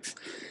graphics.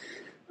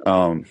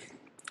 Um,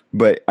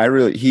 but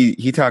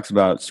he talks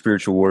about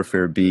spiritual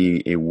warfare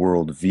being a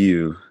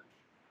worldview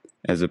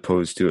as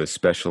opposed to a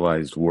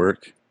specialized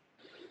work.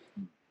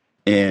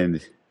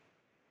 And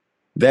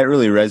that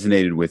really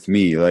resonated with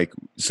me. Like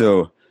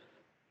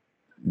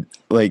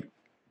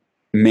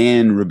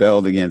man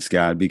rebelled against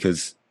God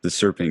because the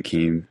serpent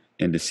came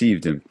and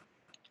deceived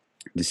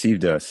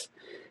us.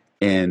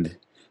 And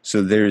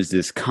so there's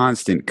this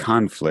constant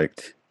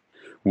conflict,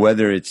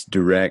 whether it's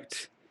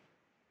direct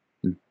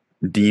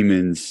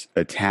demons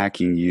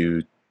attacking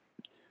you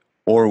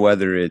or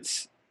whether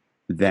it's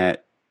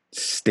that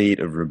state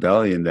of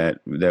rebellion that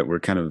we're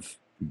kind of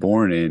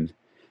born in.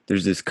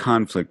 There's this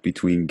conflict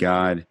between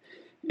God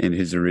and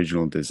his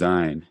original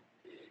design.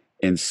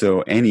 And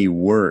so any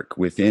work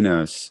within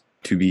us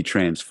to be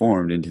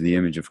transformed into the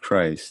image of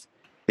Christ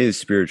is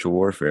spiritual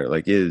warfare.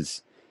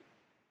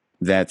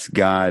 That's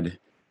God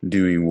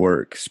doing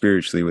work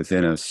spiritually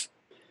within us.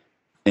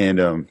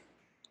 And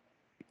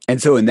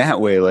And so in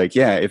that way, like,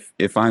 yeah,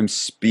 if I'm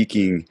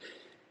speaking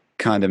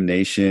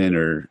condemnation,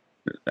 or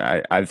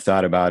I've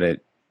thought about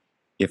it,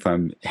 if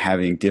I'm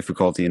having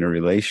difficulty in a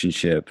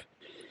relationship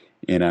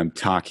and I'm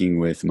talking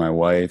with my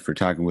wife or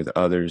talking with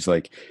others,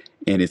 like,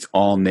 and it's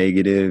all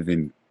negative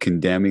and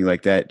condemning,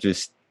 like that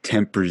just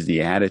tempers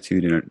the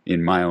attitude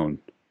in my own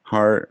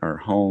heart or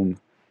home.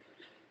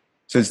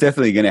 So it's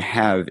definitely going to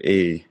have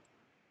a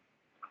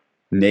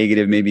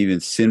negative, maybe even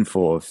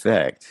sinful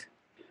effect.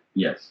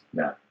 Yes,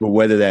 yeah, But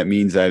whether that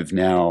means I've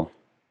now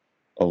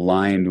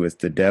aligned with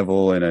the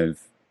devil and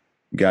I've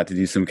got to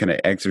do some kind of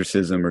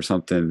exorcism or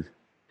something,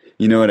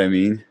 you know what I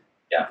mean?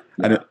 yeah,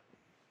 I yeah. don't,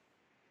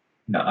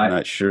 No, I'm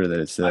not sure that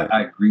it's that.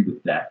 I agree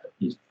with that.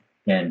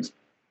 And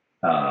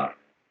uh,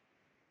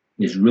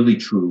 is really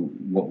true.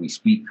 What we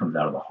speak comes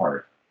out of the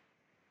heart.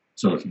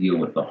 So let's deal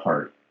with the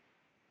heart,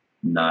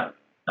 not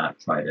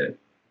try to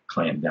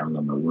clamp down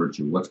on the words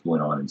or what's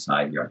going on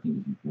inside here. I think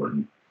is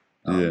important.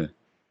 Yeah.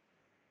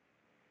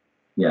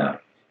 Yeah,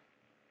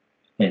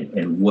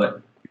 and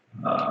what,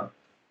 uh,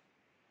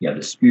 yeah,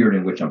 the spirit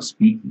in which I'm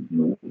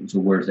speaking. So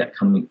where's that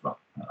coming from?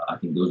 I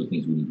think those are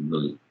things we need to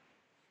really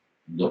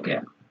look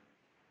at.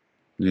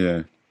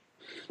 Yeah.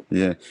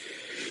 Yeah.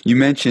 You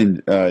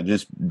mentioned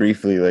just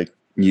briefly, like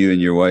you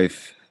and your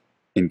wife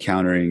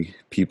encountering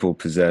people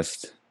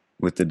possessed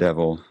with the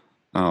devil.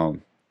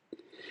 Um,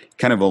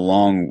 Kind of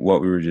along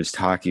what we were just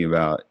talking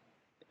about.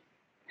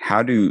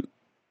 How do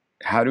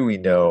how do we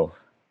know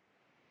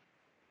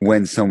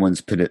when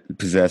someone's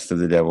possessed of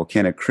the devil?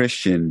 Can a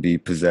Christian be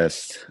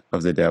possessed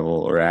of the devil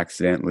or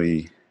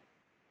accidentally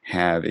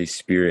have a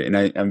spirit?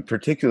 And I'm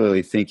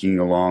particularly thinking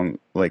along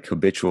like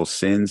habitual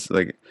sins.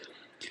 Like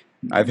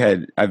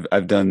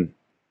I've done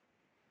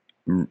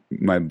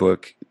my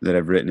book that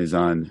I've written is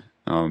on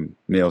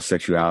male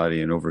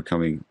sexuality and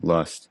overcoming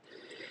lust.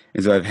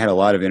 And so I've had a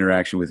lot of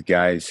interaction with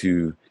guys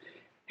who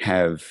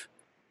have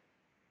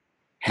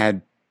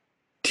had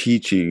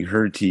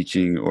heard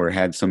teaching, or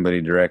had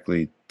somebody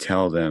directly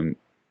tell them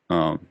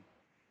um,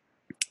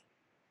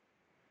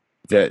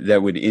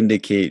 that would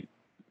indicate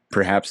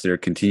perhaps they're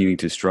continuing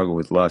to struggle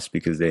with lust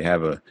because they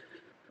have a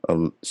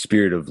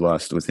spirit of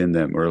lust within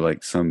them, or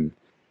like some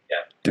Yeah,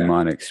 yeah,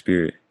 demonic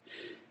spirit.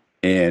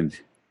 And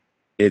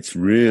it's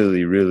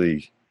really,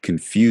 really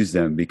confused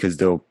them because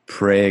they'll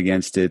pray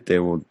against it. They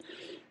will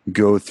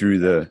go through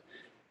the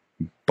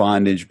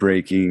bondage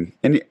breaking,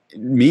 and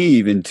me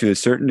even to a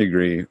certain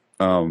degree.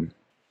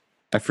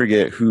 I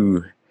forget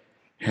who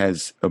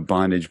has a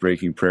bondage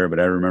breaking prayer, but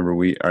I remember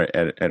we are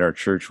at our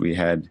church we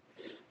had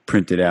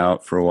printed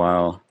out for a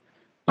while,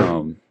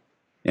 um,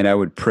 and I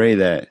would pray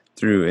that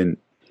through, and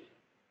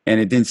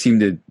it didn't seem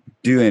to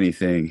do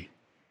anything.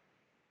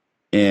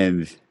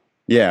 And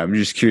yeah, I'm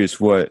just curious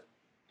what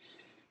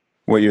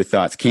your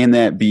thoughts. Can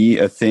that be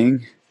a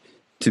thing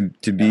to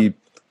yeah. be?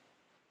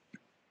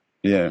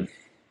 Yeah.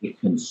 It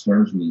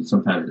concerns me.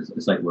 Sometimes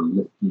it's like we're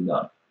lifting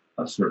up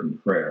a certain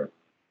prayer,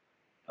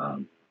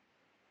 um,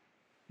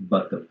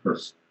 but the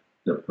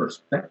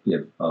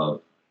perspective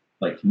of,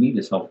 like, to me,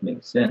 this helps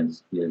make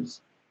sense. Is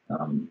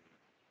um,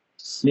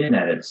 sin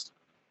at its,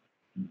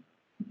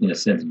 in a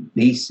sense,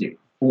 basic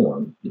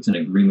form? It's an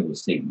agreement with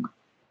Satan,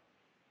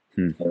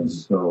 Hmm. and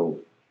so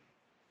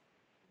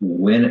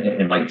when,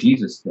 and like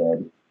Jesus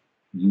said,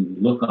 you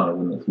look on a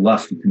woman with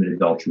lust, you commit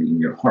adultery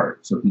in your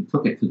heart. So he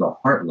took it to the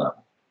heart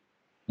level.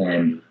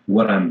 And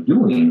what I'm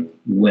doing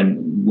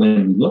when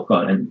we look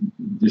on, and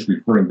just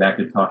referring back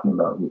to talking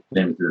about with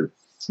their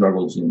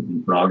struggles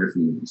in pornography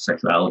and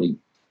sexuality,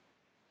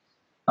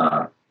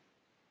 uh,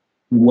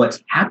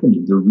 what's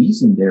happening, the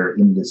reason they're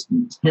in this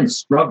intense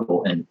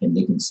struggle, and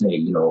they can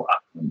say,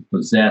 I'm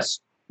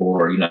possessed,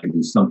 or, I can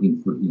do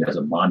something for, as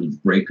a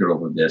bondage breaker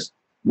over this.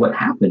 What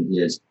happened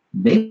is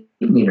they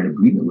made an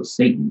agreement with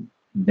Satan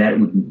that it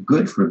would be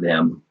good for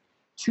them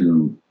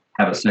to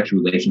have a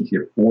sexual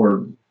relationship,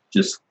 or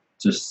just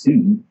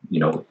see,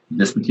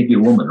 this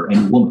particular woman or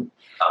any woman.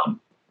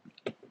 Um,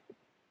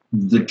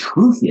 the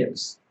truth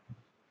is,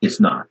 it's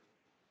not.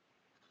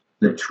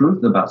 The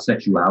truth about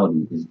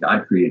sexuality is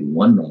God created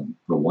one man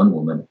for one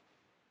woman,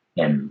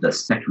 and the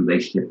sex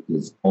relationship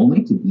is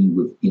only to be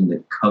within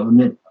the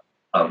covenant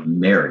of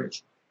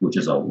marriage, which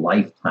is a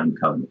lifetime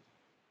covenant.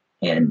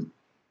 And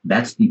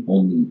that's the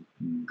only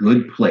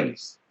good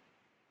place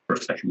for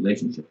sexual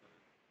relationship.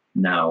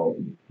 Now,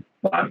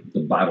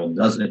 the Bible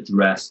does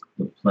address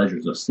the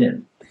pleasures of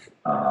sin,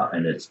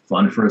 and it's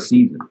fun for a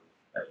season.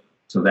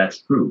 So that's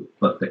true.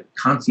 But the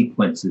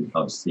consequences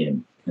of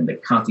sin and the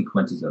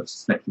consequences of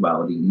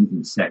sexuality,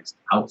 using sex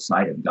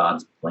outside of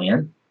God's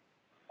plan,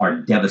 are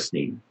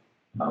devastating.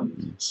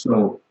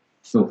 So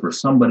for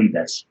somebody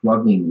that's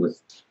struggling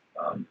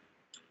um,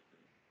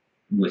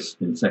 with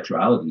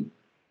sexuality,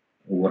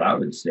 what I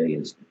would say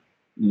is,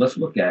 let's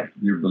look at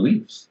your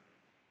beliefs.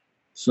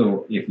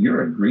 So if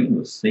you're agreeing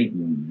with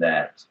Satan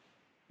that,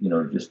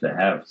 just to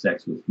have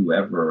sex with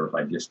whoever, if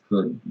I just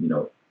could,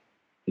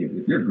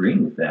 if you're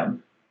agreeing with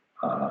them,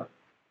 uh,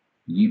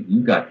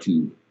 you got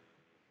to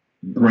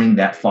bring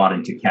that thought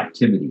into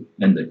captivity.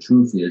 And the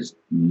truth is,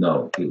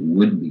 no, it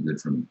wouldn't be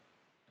good for me.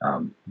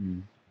 Um, Hmm.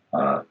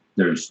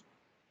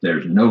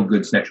 There's no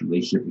good sexual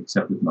relationship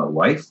except with my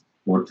wife,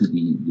 or to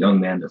the young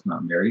man that's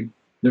not married.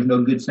 There's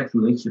no good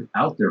sexual relationship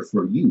out there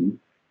for you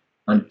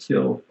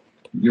until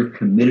you're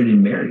committed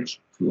in marriage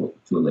to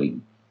a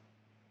lady.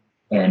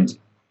 And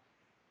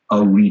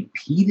a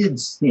repeated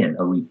sin,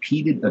 a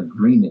repeated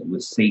agreement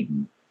with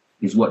Satan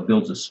is what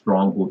builds a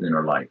stronghold in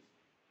our life.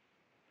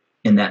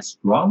 And that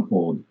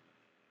stronghold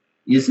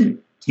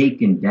isn't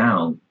taken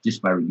down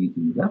just by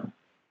rebuking the devil,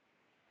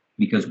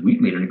 because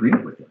we've made an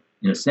agreement with him.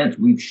 In a sense,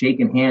 we've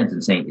shaken hands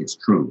and saying, it's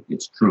true,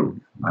 it's true.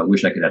 I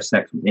wish I could have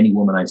sex with any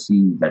woman I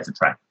see that's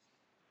attractive.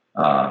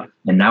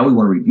 And now we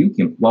want to rebuke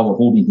him while we're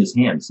holding his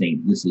hand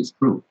saying, this is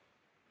true.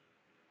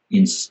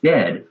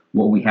 Instead,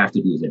 what we have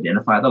to do is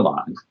identify the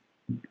lie,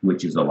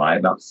 which is a lie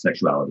about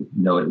sexuality.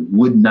 No, it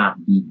would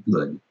not be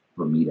good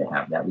for me to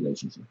have that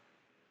relationship.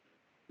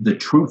 The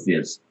truth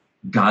is,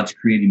 God's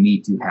created me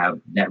to have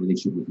that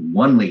relationship with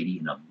one lady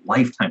in a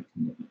lifetime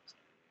commitment.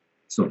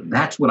 So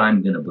that's what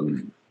I'm going to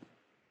believe.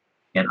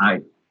 And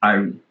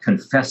I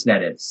confess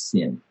that as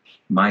sin.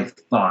 My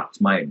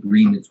thoughts, my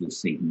agreements with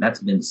Satan,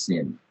 that's been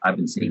sin. I've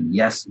been saying,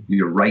 yes,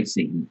 you're right,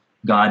 Satan.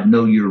 God,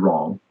 no, you're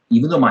wrong.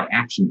 Even though my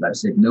actions, I've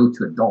said no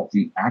to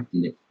adultery,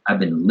 acting it, I've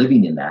been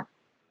living in that.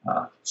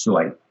 So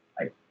I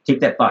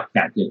take that thought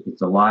captive.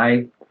 It's a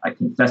lie. I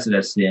confess it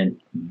as sin.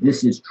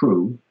 This is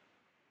true.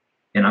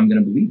 And I'm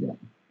going to believe that.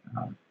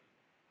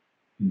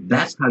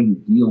 That's how you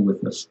deal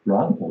with a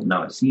stronghold.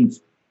 Now, it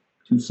seems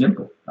too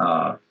simple.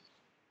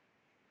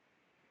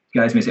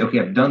 Guys may say, okay,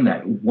 I've done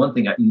that. One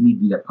thing, you need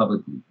to do that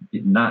publicly,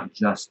 not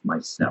just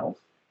myself.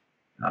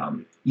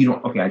 You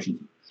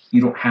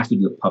don't have to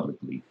do it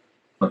publicly,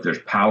 but there's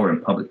power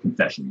in public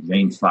confession.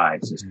 James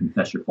 5 says,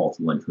 confess your faults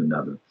one to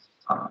another.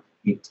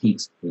 It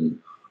takes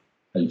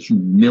a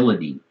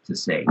humility to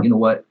say, you know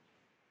what?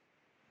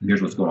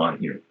 Here's what's going on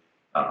here.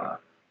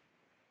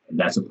 And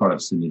that's a part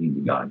of submitting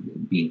to God,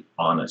 being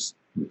honest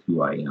with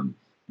who I am.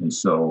 And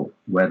so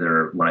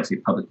when I say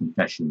public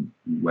confession,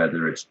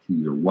 whether it's to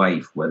your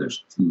wife, whether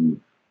it's to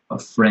a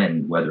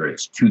friend, whether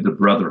it's to the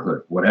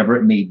brotherhood, whatever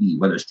it may be,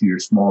 whether it's to your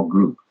small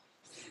group,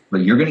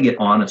 but you're going to get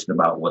honest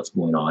about what's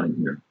going on in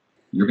here.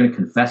 You're going to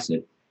confess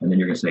it, and then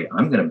you're going to say,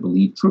 I'm going to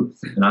believe truth,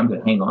 and I'm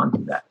going to hang on to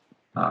that.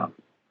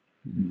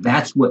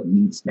 That's what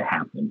needs to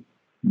happen,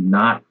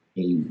 not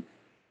a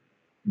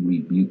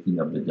rebuking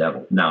of the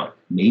devil. Now,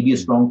 maybe a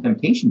strong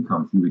temptation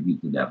comes to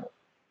rebuke the devil,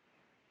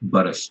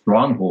 but a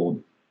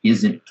stronghold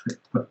isn't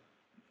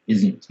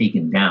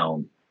taken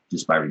down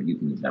just by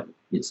rebuking the devil.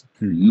 It's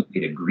you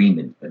made an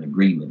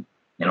agreement,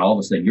 and all of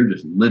a sudden you're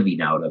just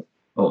living out of,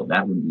 oh,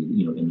 that wouldn't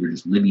be, and you're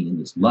just living in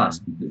this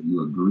lust because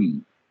you agree.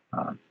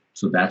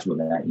 So that's where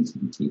that needs to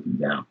be taken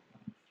down.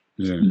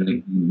 Yeah.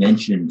 You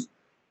mentioned,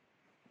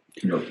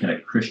 can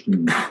a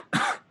Christian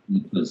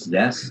be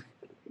possessed?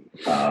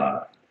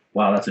 Wow,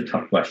 that's a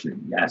tough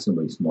question. You ask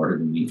somebody smarter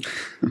than me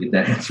to get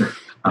that answer.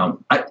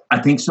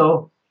 I think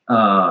so.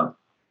 Can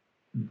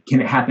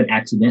it happen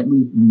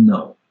accidentally?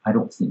 No, I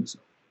don't think so.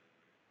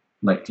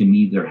 Like, to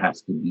me, there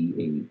has to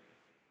be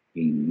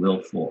a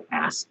willful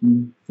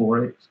asking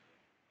for it.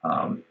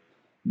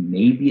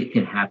 Maybe it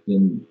can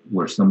happen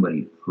where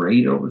somebody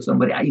prayed over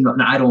somebody.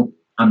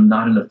 I'm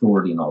not an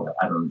authority in all that.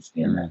 I don't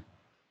understand that.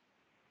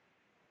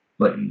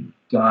 But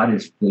God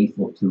is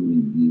faithful to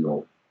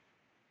reveal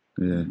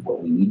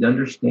what we need to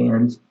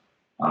understand.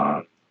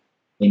 And,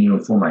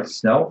 for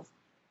myself,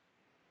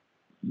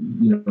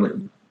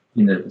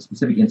 in a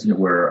specific incident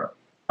where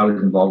I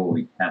was involved where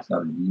we cast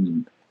out a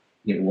demon,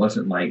 it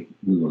wasn't like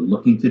we were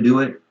looking to do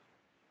it.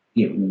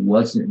 It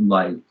wasn't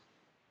like,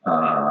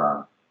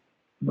 I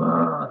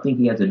think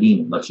he has a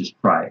demon, let's just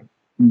try it.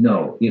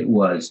 No, it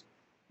was,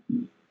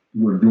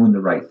 we're doing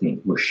the right thing.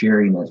 We're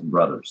sharing as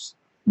brothers.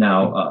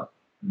 Now,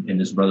 and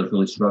this brother's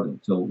really struggling,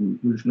 so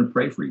we're just going to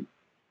pray for you.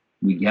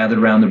 We gathered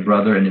around the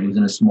brother, and it was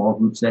in a small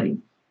group setting,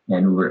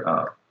 and we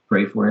were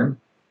pray for him,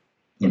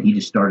 and he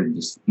just started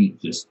to speak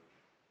just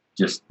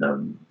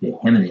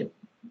vehement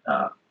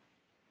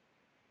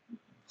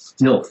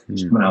filth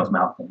coming out of his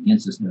mouth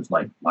against us, and it was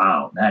like,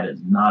 wow, that is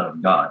not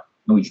of God.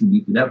 No, we should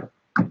rebuke the devil,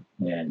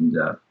 and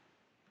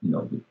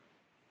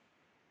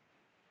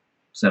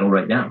settle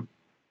right down.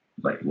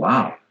 It's like,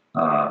 wow,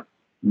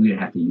 we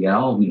didn't have to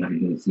yell, we didn't have to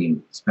do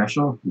anything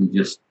special. We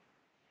just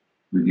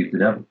rebuked the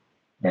devil,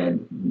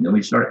 and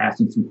we started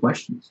asking some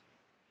questions.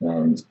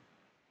 And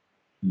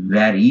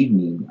that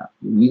evening,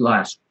 we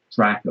lost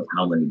track of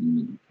how many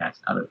demons we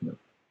cast out of him.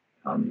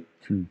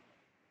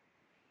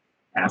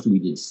 After we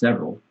did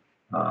several,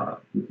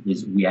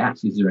 we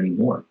asked, is there any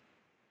more?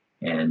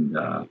 And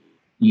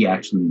he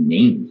actually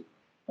named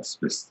a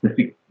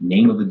specific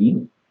name of the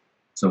demon.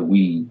 So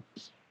we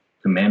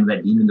commanded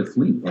that demon to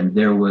flee. And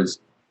there was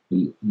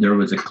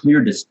a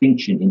clear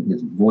distinction in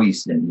his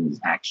voice and his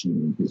action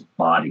and his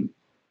body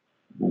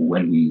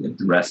when we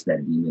addressed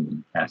that demon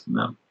and cast him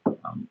out.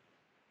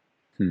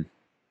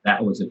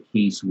 That was a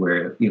case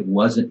where it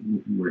wasn't,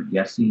 we're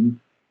guessing,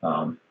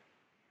 there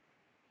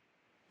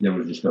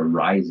was just a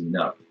rising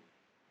up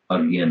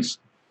against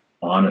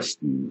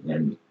honesty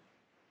and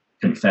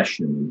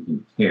confession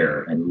and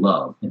care and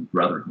love and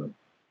brotherhood.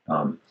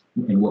 And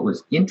what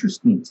was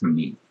interesting to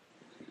me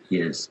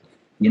is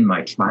in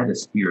my Try the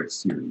Spirit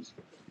series,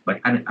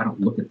 like I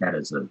don't look at that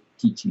as a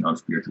teaching on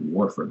spiritual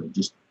warfare, but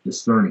just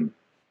discerning,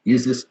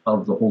 is this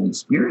of the Holy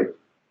Spirit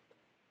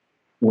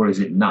or is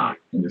it not?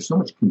 And there's so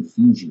much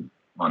confusion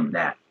on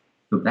that.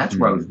 So that's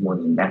where I was going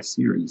in that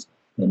series.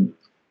 And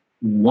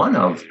one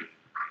of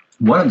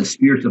the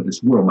spirits of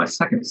this world, my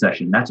second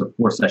session, that's a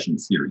 4-session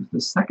series.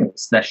 The second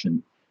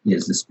session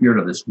is the spirit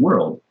of this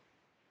world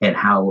and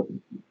how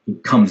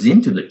it comes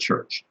into the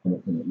church and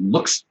it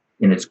looks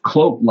and it's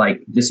cloaked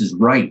like this is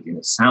right and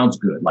it sounds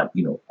good, like,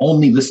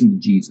 only listen to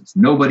Jesus,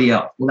 nobody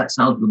else. Well, that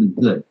sounds really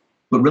good.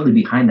 But really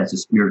behind that's a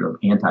spirit of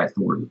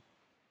anti-authority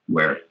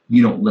where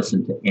you don't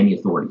listen to any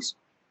authorities.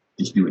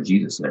 Just do what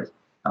Jesus says.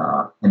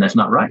 And that's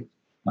not right.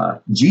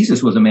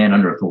 Jesus was a man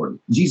under authority.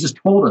 Jesus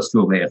told us to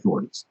obey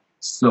authorities.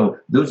 So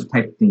those are the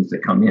type of things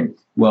that come in.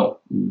 Well,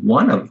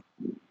 one of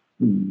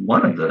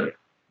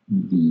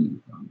the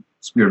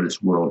spirit of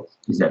this world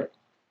is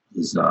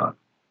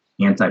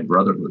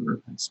anti-brotherhood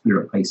or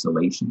spirit of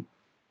isolation.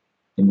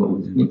 And what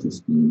was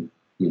interesting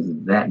is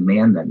that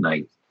man that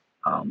night,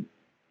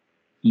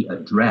 he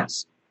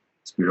addressed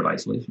spirit of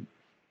isolation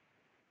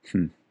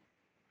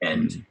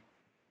and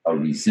a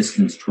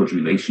resistance towards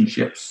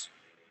relationships.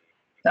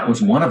 That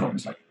was one of them.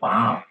 It's like,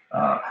 wow,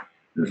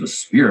 there's a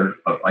spirit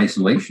of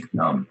isolation.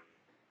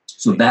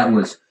 So that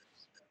was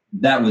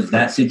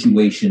that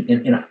situation.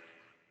 And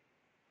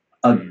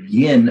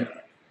again,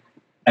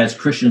 as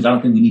Christians, I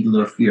don't think we need to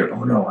live fear.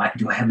 Oh no,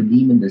 do I have a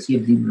demon? Does he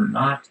have a demon or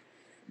not?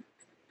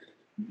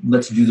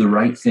 Let's do the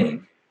right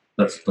thing.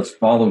 Let's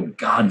follow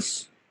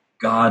God's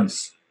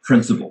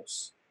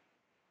principles.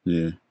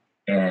 Yeah.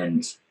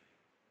 And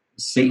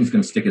Satan's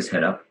going to stick his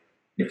head up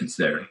if it's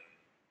there,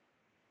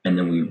 and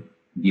then we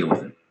deal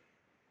with it.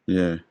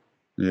 Yeah.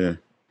 Yeah.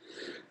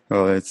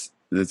 Oh, that's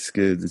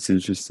good. That's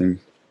interesting.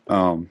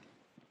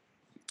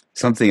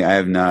 Something I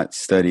have not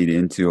studied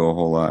into a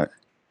whole lot,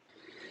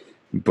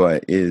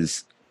 but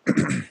is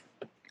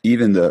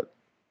even the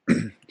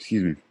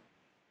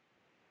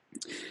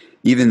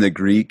even the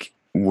Greek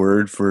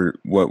word for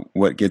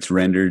what gets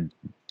rendered,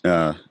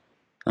 I'm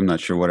not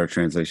sure what our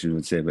translation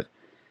would say, but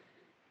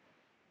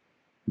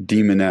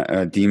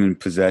demon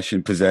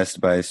possession,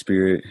 possessed by a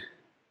spirit,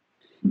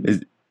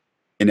 is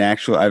in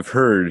actual. I've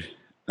heard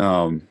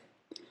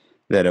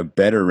that a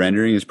better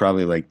rendering is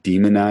probably like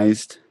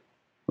demonized,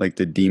 like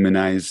the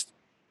demonized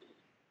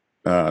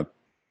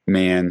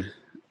man.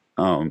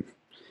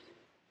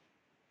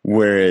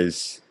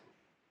 Whereas,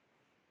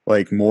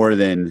 like, more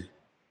than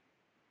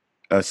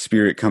a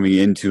spirit coming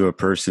into a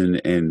person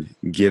and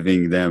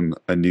giving them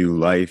a new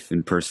life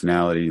and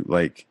personality,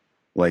 like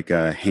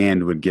a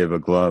hand would give a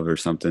glove or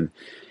something,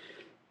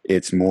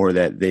 it's more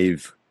that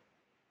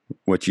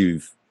what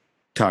you've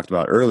talked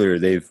about earlier,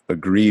 they've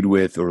agreed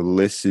with or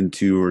listened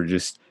to or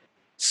just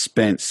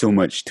spent so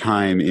much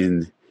time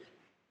in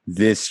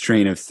this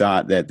train of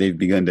thought that they've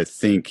begun to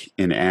think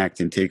and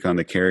act and take on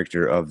the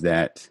character of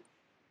that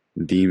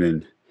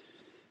demon.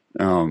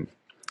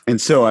 And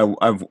so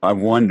I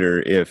wonder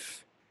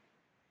if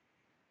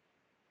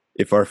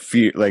our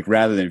fear, like,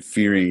 rather than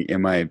fearing,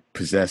 am I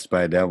possessed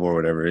by a devil or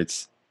whatever,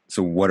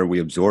 so what are we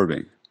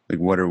absorbing? Like,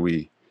 what are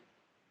we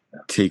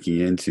taking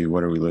into?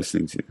 What are we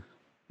listening to?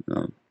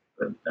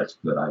 That's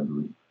good. I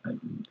agree.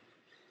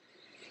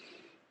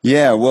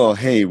 Yeah. Well,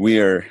 hey,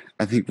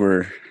 I think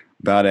we're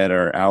about at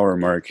our hour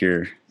mark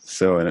here.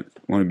 So I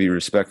want to be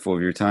respectful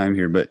of your time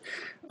here, but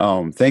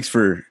thanks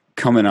for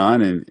coming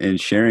on and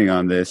sharing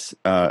on this.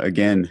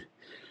 Again,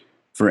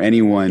 for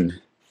anyone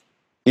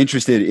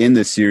interested in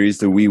this series,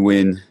 the We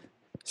Win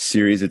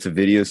series, it's a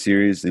video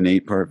series, an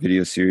 8-part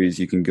video series.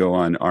 You can go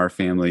on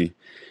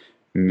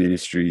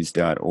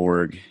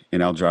ourfamilyministries.org,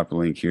 and I'll drop a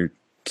link here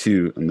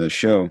too on the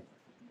show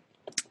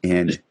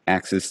and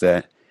access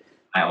that.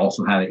 I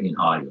also have it in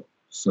audio,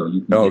 so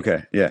you can. Oh,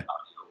 okay, yeah.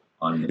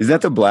 Is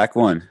that the black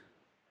one?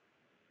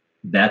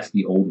 That's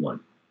the old one.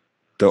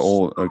 The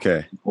old,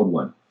 okay. The old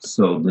one.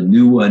 So the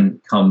new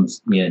one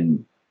comes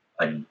in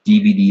a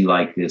DVD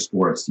like this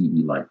or a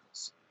CD like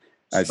this.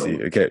 I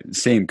see. Okay,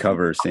 same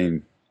cover,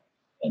 same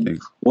thing.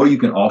 Or you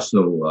can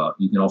also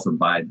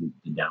buy the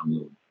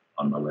download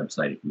on my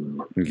website if you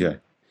want. Okay.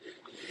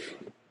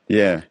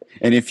 Yeah,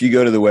 and if you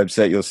go to the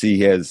website, you'll see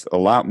he has a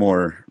lot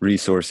more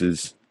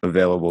resources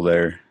available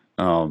there.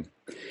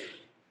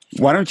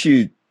 Why don't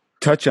you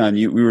touch on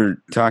we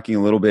were talking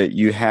a little bit.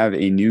 You have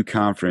a new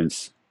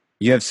conference.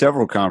 You have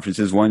several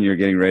conferences. One you're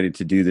getting ready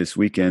to do this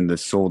weekend, the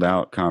Sold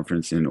Out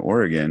conference in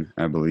Oregon,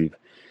 I believe.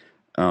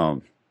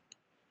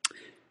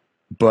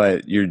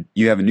 But you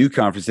have a new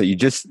conference that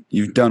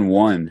you've done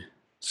one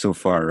so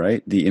far,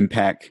 right? The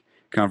Impact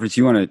Conference.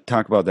 You want to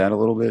talk about that a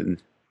little bit?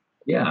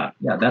 Yeah,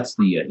 that's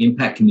the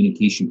Impact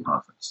Communication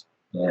Conference,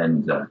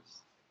 and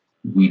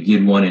we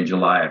did one in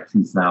July of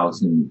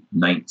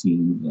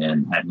 2019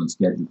 and had one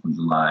scheduled for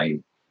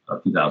July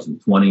of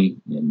 2020,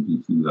 and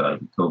due to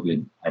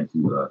COVID, had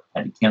to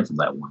cancel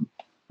that one.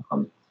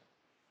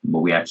 but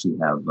we actually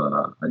have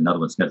another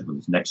one scheduled for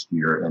this next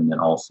year, and then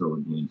also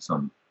doing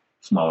some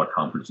smaller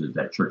conferences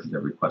that churches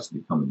have requested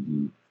to come and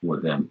do for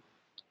them.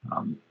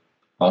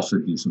 Also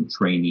do some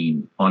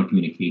training on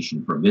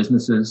communication for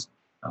businesses,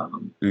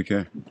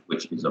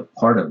 which is a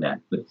part of that.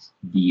 But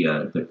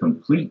the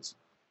complete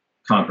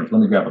conference,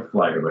 let me grab a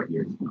flyer right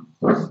here.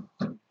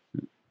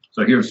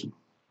 So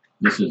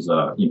this is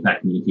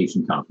Impact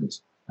Communication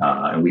Conference.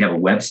 And we have a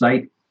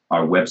website.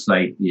 Our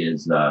website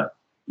is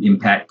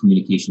Impact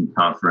Communication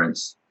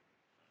Conference,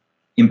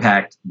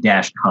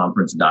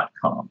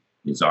 impact-conference.com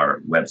is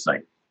our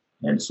website.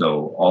 And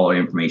so all our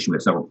information, we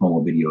have several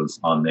promo videos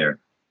on there,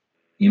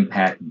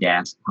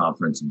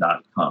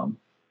 impact-conference.com.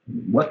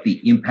 What the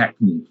Impact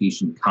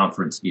Communication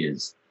Conference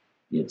is,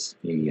 it's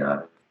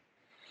a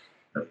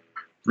 3.5,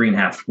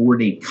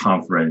 4-day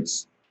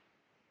conference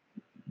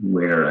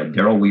where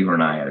Daryl Weaver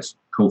and I, as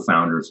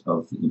co-founders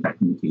of the Impact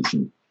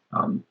Communication,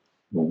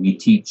 where we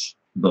teach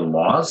the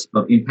laws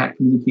of impact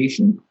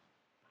communication.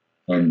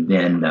 And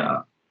then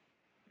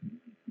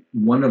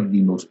one of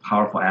the most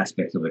powerful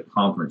aspects of the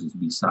conference is,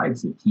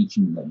 besides the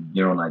teaching that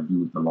Daryl and I do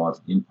with the laws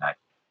of impact,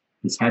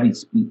 is having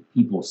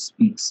people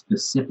speak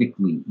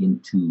specifically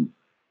into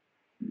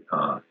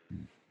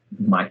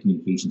my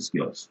communication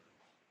skills.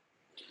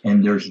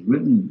 And there's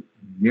really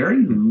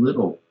very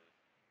little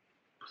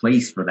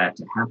place for that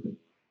to happen.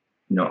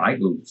 You know, I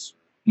go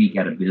speak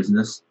at a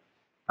business.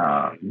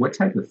 What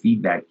type of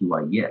feedback do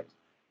I get?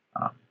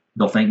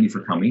 They'll thank me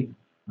for coming.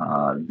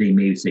 They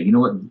may say, you know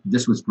what,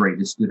 this was great.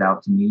 This stood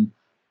out to me.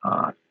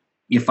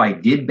 If I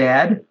did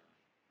bad,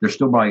 they're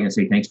still probably going to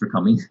say thanks for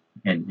coming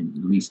and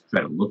at least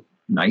try to look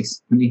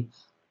nice to me.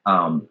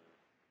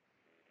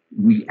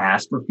 We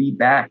ask for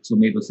feedback. So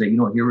maybe they'll say, you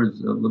know, here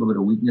is a little bit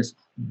of weakness.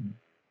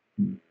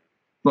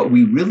 But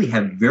we really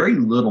have very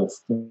little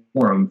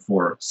forum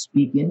for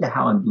speak into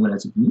how I'm doing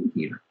as a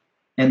communicator.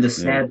 And the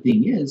sad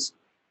thing is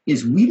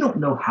we don't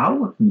know how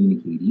we're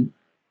communicating,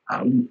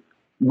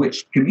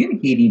 which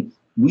communicating,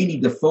 we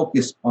need to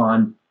focus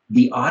on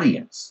the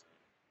audience,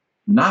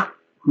 not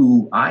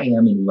who I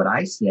am and what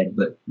I said,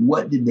 but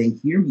what did they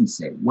hear me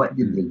say? What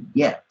did they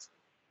get?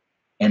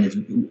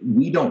 And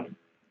we don't,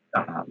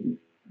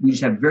 we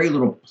just have very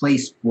little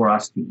place for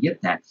us to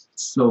get that.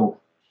 So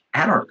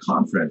at our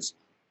conference,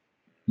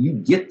 you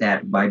get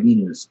that by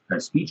being in a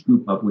speech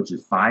group of which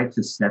is 5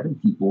 to 7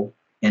 people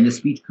and a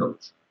speech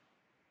coach.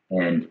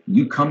 And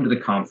you come to the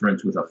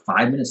conference with a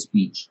 5-minute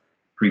speech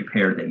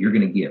prepared that you're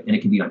going to give. And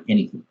it can be on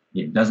anything.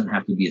 It doesn't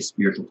have to be a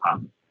spiritual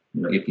topic.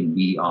 You know, it can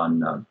be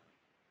on,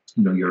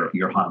 you know,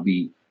 your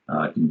hobby.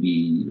 It can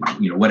be,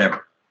 you know,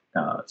 whatever,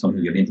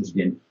 something you're interested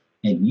in.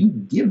 And you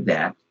give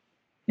that.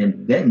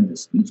 And then the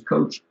speech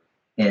coach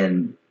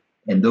and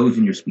those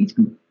in your speech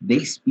group,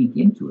 they speak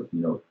into it.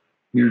 You know,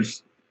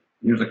 here's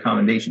a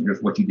commendation.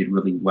 Here's what you did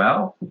really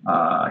well.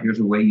 Here's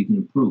a way you can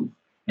improve.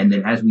 And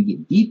then as we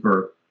get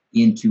deeper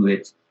into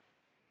it,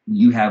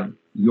 you have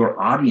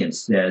your audience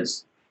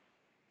says,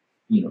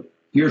 you know,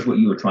 here's what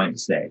you were trying to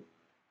say.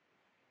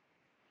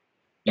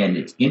 And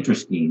it's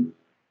interesting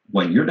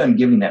when you're done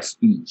giving that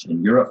speech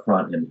and you're up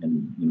front and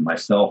you know,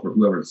 myself or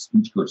whoever the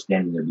speech coach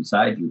standing there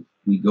beside you,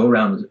 we go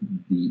around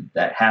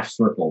that half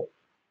circle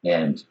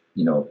and,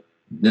 you know,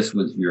 this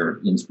was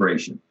your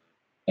inspiration,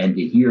 and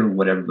to hear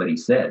what everybody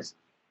says.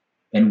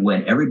 And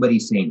when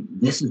everybody's saying,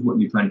 this is what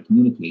you're trying to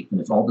communicate, and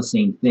it's all the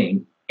same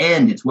thing,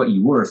 and it's what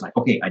you were, it's like,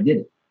 okay, I did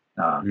it.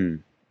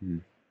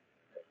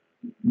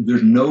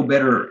 There's no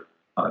better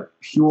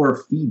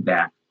pure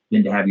feedback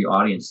than to have your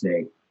audience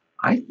say,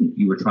 I think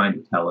you were trying to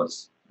tell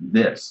us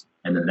this.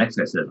 And then the next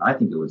guy says, I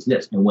think it was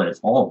this. And when it's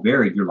all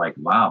varied, you're like,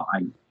 wow,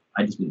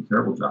 I just did a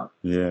terrible job.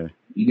 Yeah.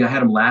 You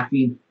had them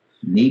laughing.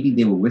 Maybe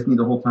they were with me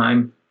the whole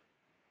time.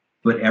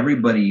 But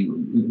everybody,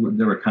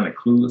 they were kind of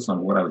clueless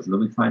on what I was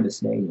really trying to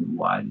say and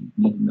why I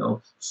need to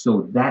know.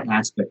 So that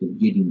aspect of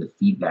getting the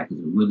feedback is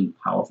a really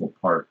powerful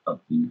part of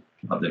the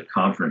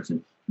conference.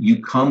 And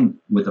you come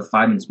with a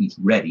 5-minute speech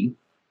ready.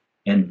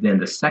 And then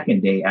the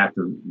second day,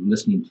 after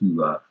listening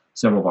to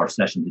several of our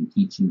sessions and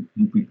teaching,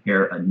 you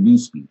prepare a new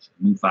speech,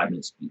 a new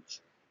 5-minute speech.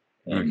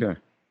 And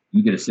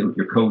you get to sit with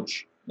your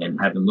coach and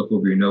have them look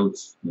over your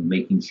notes and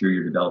making sure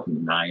you're developing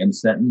an I am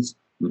sentence,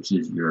 which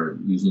is you're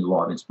using the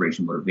law of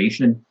inspiration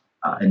motivation.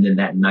 And then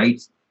that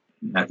night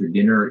after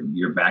dinner,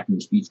 you're back in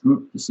the speech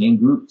group, same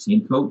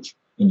coach,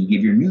 and you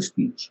give your new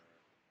speech.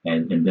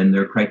 And then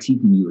they're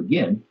critiquing you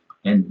again.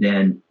 And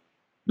then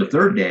the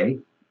third day,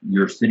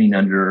 you're sitting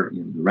under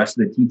the rest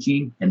of the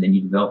teaching, and then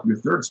you develop your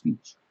third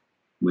speech,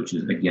 which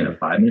is, again, a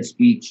 5-minute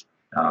speech,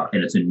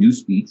 and it's a new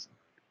speech.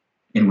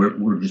 And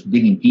we're just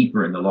digging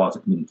deeper in the laws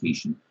of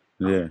communication.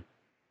 Yeah.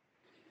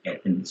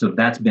 And so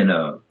that's been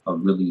a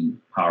really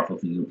powerful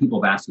thing. You know,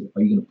 people have asked,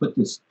 are you going to put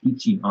this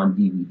teaching on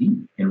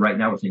DVD? And right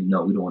now we're saying,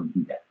 no, we don't want to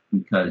do that,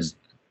 because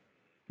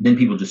then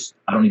people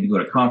I don't need to go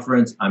to a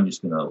conference. I'm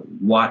just going to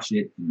watch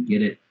it and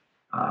get it.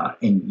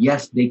 And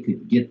yes, they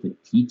could get the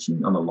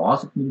teaching on the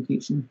laws of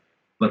communication,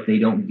 but they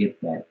don't get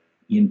that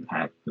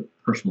impact, the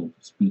personal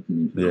speaking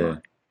into their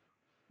life.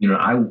 You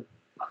know,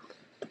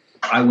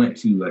 I went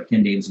to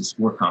Ken Davis'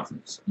 SCORE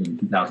conference in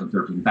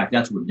 2013. In fact,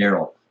 that's where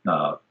Daryl,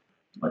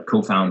 my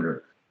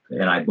co-founder,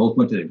 and I both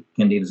went to the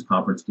Ken Davis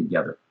conference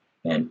together.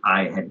 And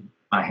I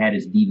had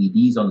his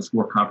DVDs on the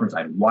SCORE conference.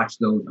 I watched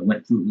those. I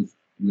went through it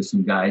with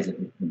some guys,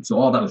 and so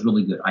all that was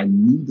really good. I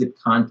knew the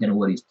content of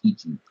what he's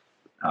teaching.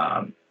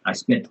 I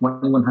spent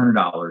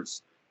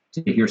 $2,100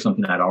 to hear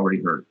something I'd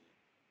already heard.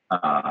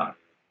 But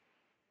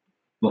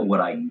what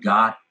I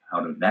got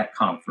out of that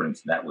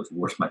conference that was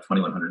worth my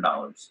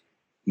 $2,100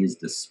 is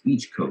the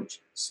speech coach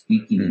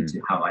speaking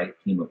into how I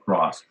came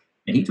across.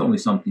 And he told me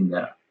something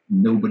that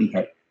nobody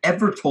had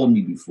ever told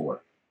me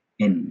before.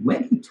 And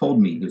when he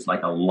told me, there's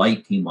like a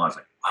light came on. I was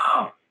like,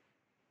 wow,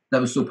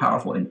 that was so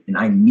powerful. And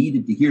I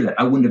needed to hear that.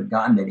 I wouldn't have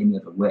gotten that any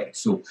other way.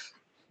 So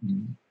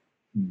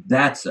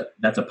that's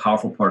a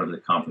powerful part of the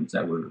conference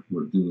that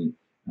we're doing.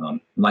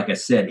 Like I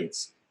said,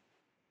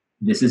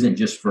 this isn't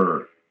just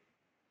for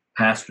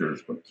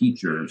pastors or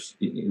teachers.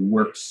 It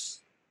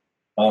works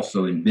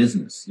also in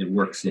business. It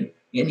works in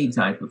any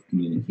type of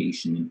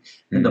communication.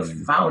 And the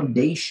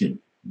foundation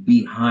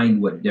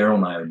behind what Daryl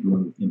and I are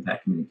doing with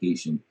Impact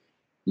Communication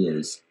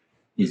is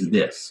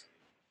this.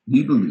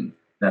 We believe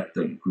that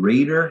the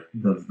greater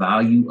the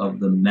value of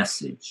the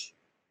message,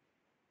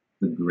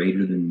 the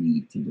greater the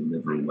need to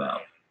deliver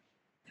well.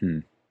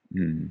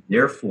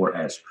 Therefore,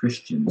 as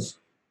Christians,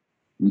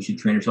 we should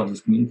train ourselves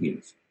as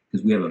communicators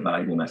because we have a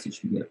valuable message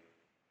to give.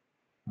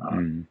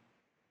 And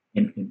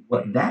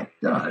what that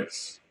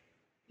does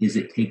is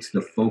it takes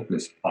the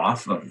focus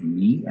off of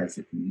me as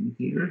a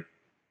communicator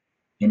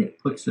and it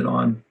puts it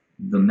on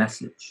the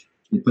message.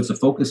 It puts a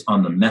focus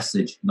on the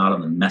message, not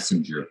on the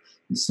messenger.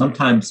 And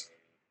sometimes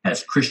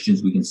as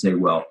Christians, we can say,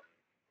 well,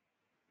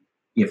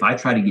 if I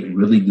try to get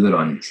really good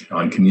on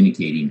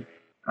communicating,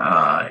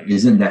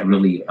 isn't that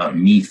really a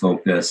me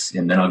focus?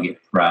 And then I'll get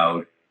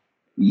proud.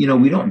 We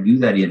don't do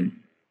that in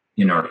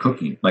our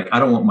cooking. Like, I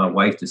don't want my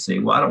wife to say,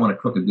 well, I don't want to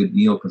cook a good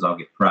meal because I'll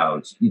get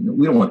proud. We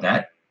don't want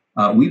that.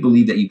 We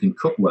believe that you can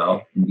cook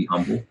well and be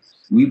humble.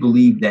 We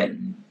believe that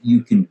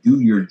you can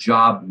do your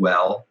job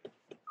well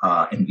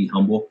and be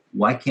humble.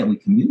 Why can't we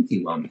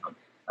communicate well and be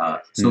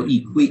humble? So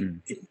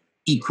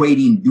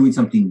equating doing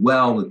something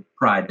well with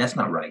pride, that's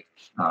not right.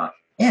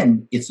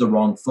 And it's the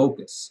wrong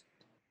focus.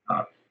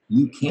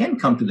 You can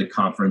come to the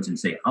conference and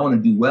say, I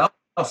want to do well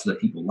so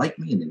that people like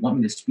me and they want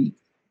me to speak.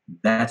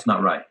 That's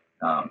not right.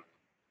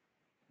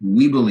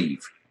 We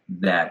believe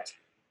that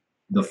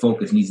the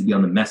focus needs to be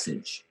on the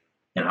message,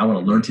 and I want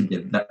to learn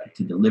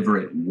to deliver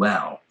it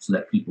well so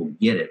that people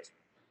get it.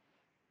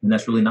 And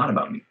that's really not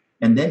about me.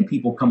 And then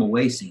people come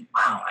away saying,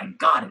 wow, I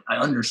got it. I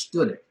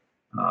understood it.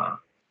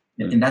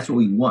 And that's what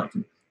we want.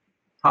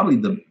 Probably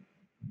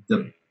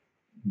the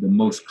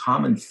most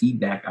common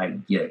feedback I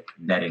get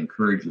that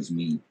encourages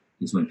me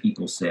is when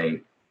people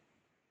say,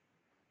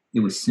 it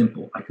was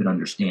simple. I could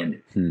understand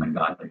it. I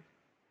got it.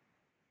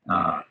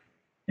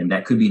 And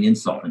that could be an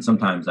insult. And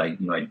sometimes I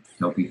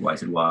tell people, I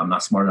said, well, I'm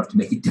not smart enough to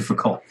make it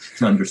difficult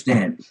to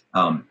understand.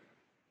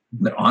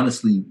 But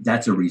honestly,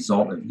 that's a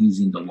result of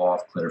using the law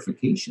of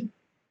clarification.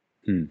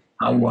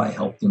 How do I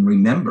help them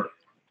remember?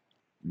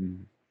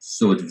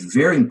 So it's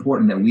very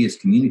important that we as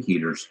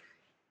communicators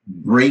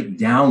break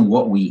down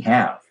what we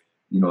have.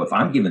 If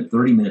I'm given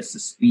 30 minutes to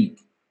speak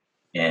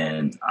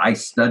and I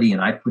study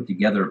and I put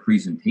together a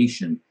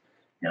presentation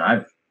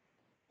and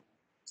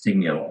it's taken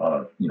me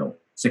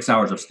 6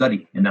 hours of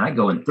study, and then I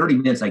go in 30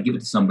 minutes, I give it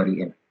to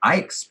somebody and I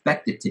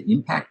expect it to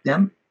impact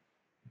them,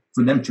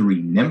 for them to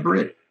remember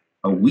it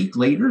a week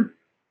later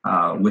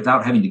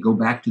without having to go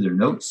back to their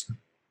notes.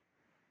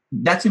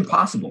 That's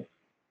impossible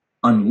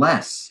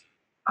unless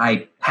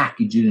I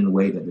package it in a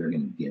way that they're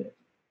going to get it.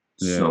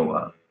 Yeah.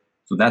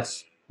 So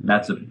that's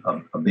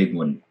a big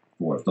one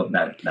for us,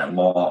 that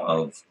law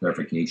of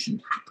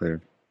clarification.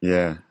 Clear.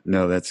 Yeah,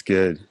 no, that's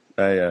good.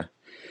 The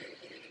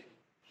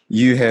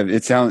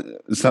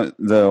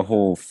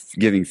whole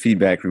giving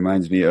feedback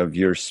reminds me of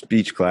your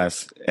speech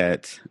class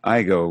at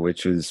IGO,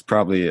 which was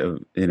probably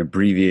an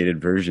abbreviated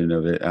version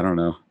of it. I don't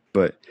know,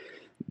 but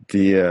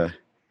the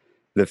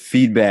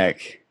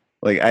feedback,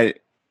 it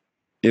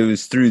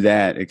was through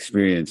that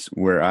experience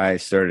where I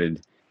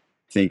started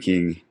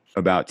thinking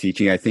about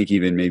teaching. I think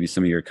even maybe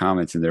some of your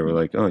comments in there were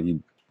like, oh,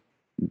 you'd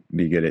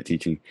be good at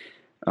teaching.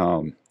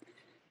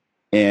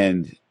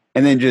 And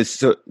then just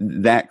so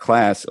that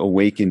class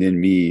awakened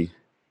in me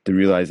the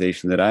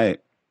realization that I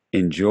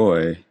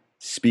enjoy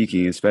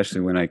speaking,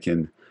 especially when I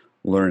can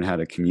learn how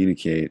to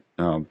communicate.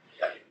 And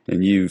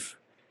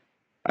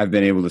I've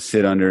been able to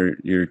sit under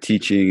your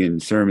teaching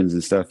and sermons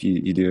and stuff.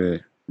 You do a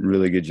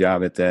really good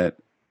job at that.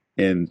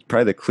 And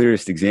probably the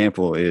clearest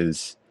example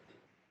is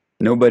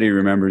nobody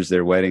remembers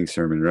their wedding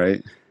sermon,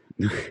 right?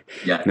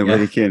 Yeah.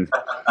 Nobody can.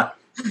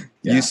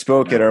 Yeah, you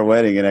spoke at our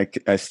wedding, and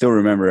I still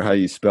remember how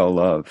you spell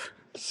love.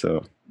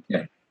 So,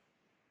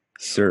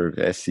 serve,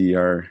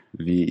 SERVE.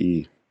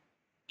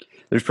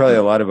 There's probably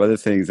a lot of other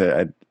things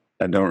that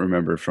I don't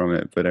remember from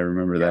it, but I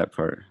remember that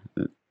part.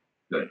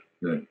 Good.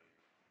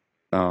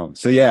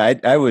 So yeah,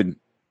 I would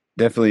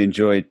definitely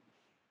enjoy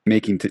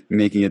making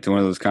it to one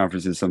of those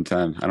conferences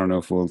sometime. I don't know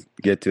if we'll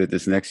get to it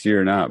this next year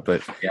or not,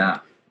 but Yeah,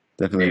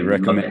 definitely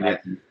recommend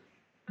it.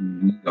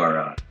 We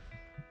are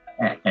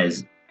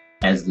as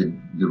the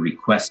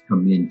requests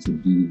come in to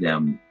do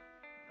them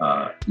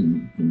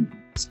in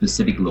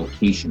specific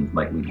locations,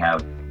 like we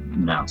have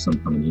now some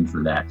coming in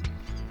for that.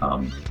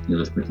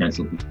 There's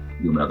potential to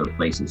do them in other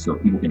places, so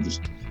people can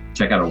just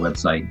check out our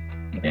website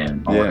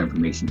and all our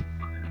information.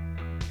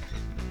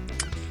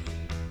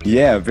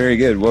 Yeah, very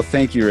good. Well,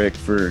 thank you, Rick,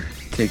 for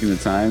taking the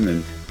time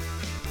and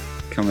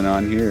coming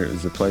on here. It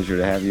was a pleasure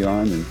to have you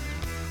on. And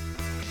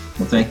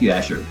well, thank you,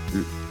 Asher.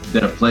 It's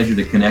been a pleasure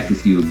to connect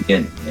with you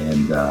again,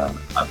 and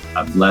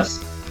I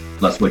bless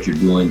what you're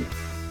doing.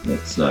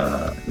 It's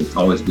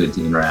always good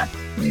to interact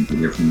and to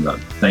hear from you.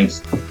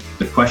 Thanks.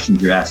 The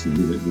questions you're asking,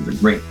 these are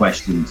great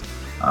questions,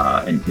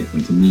 and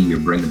to me, you're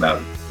bringing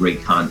about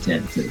great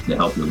content to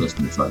help your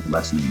listeners. So I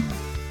bless you.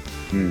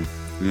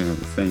 Yeah,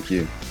 thank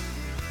you.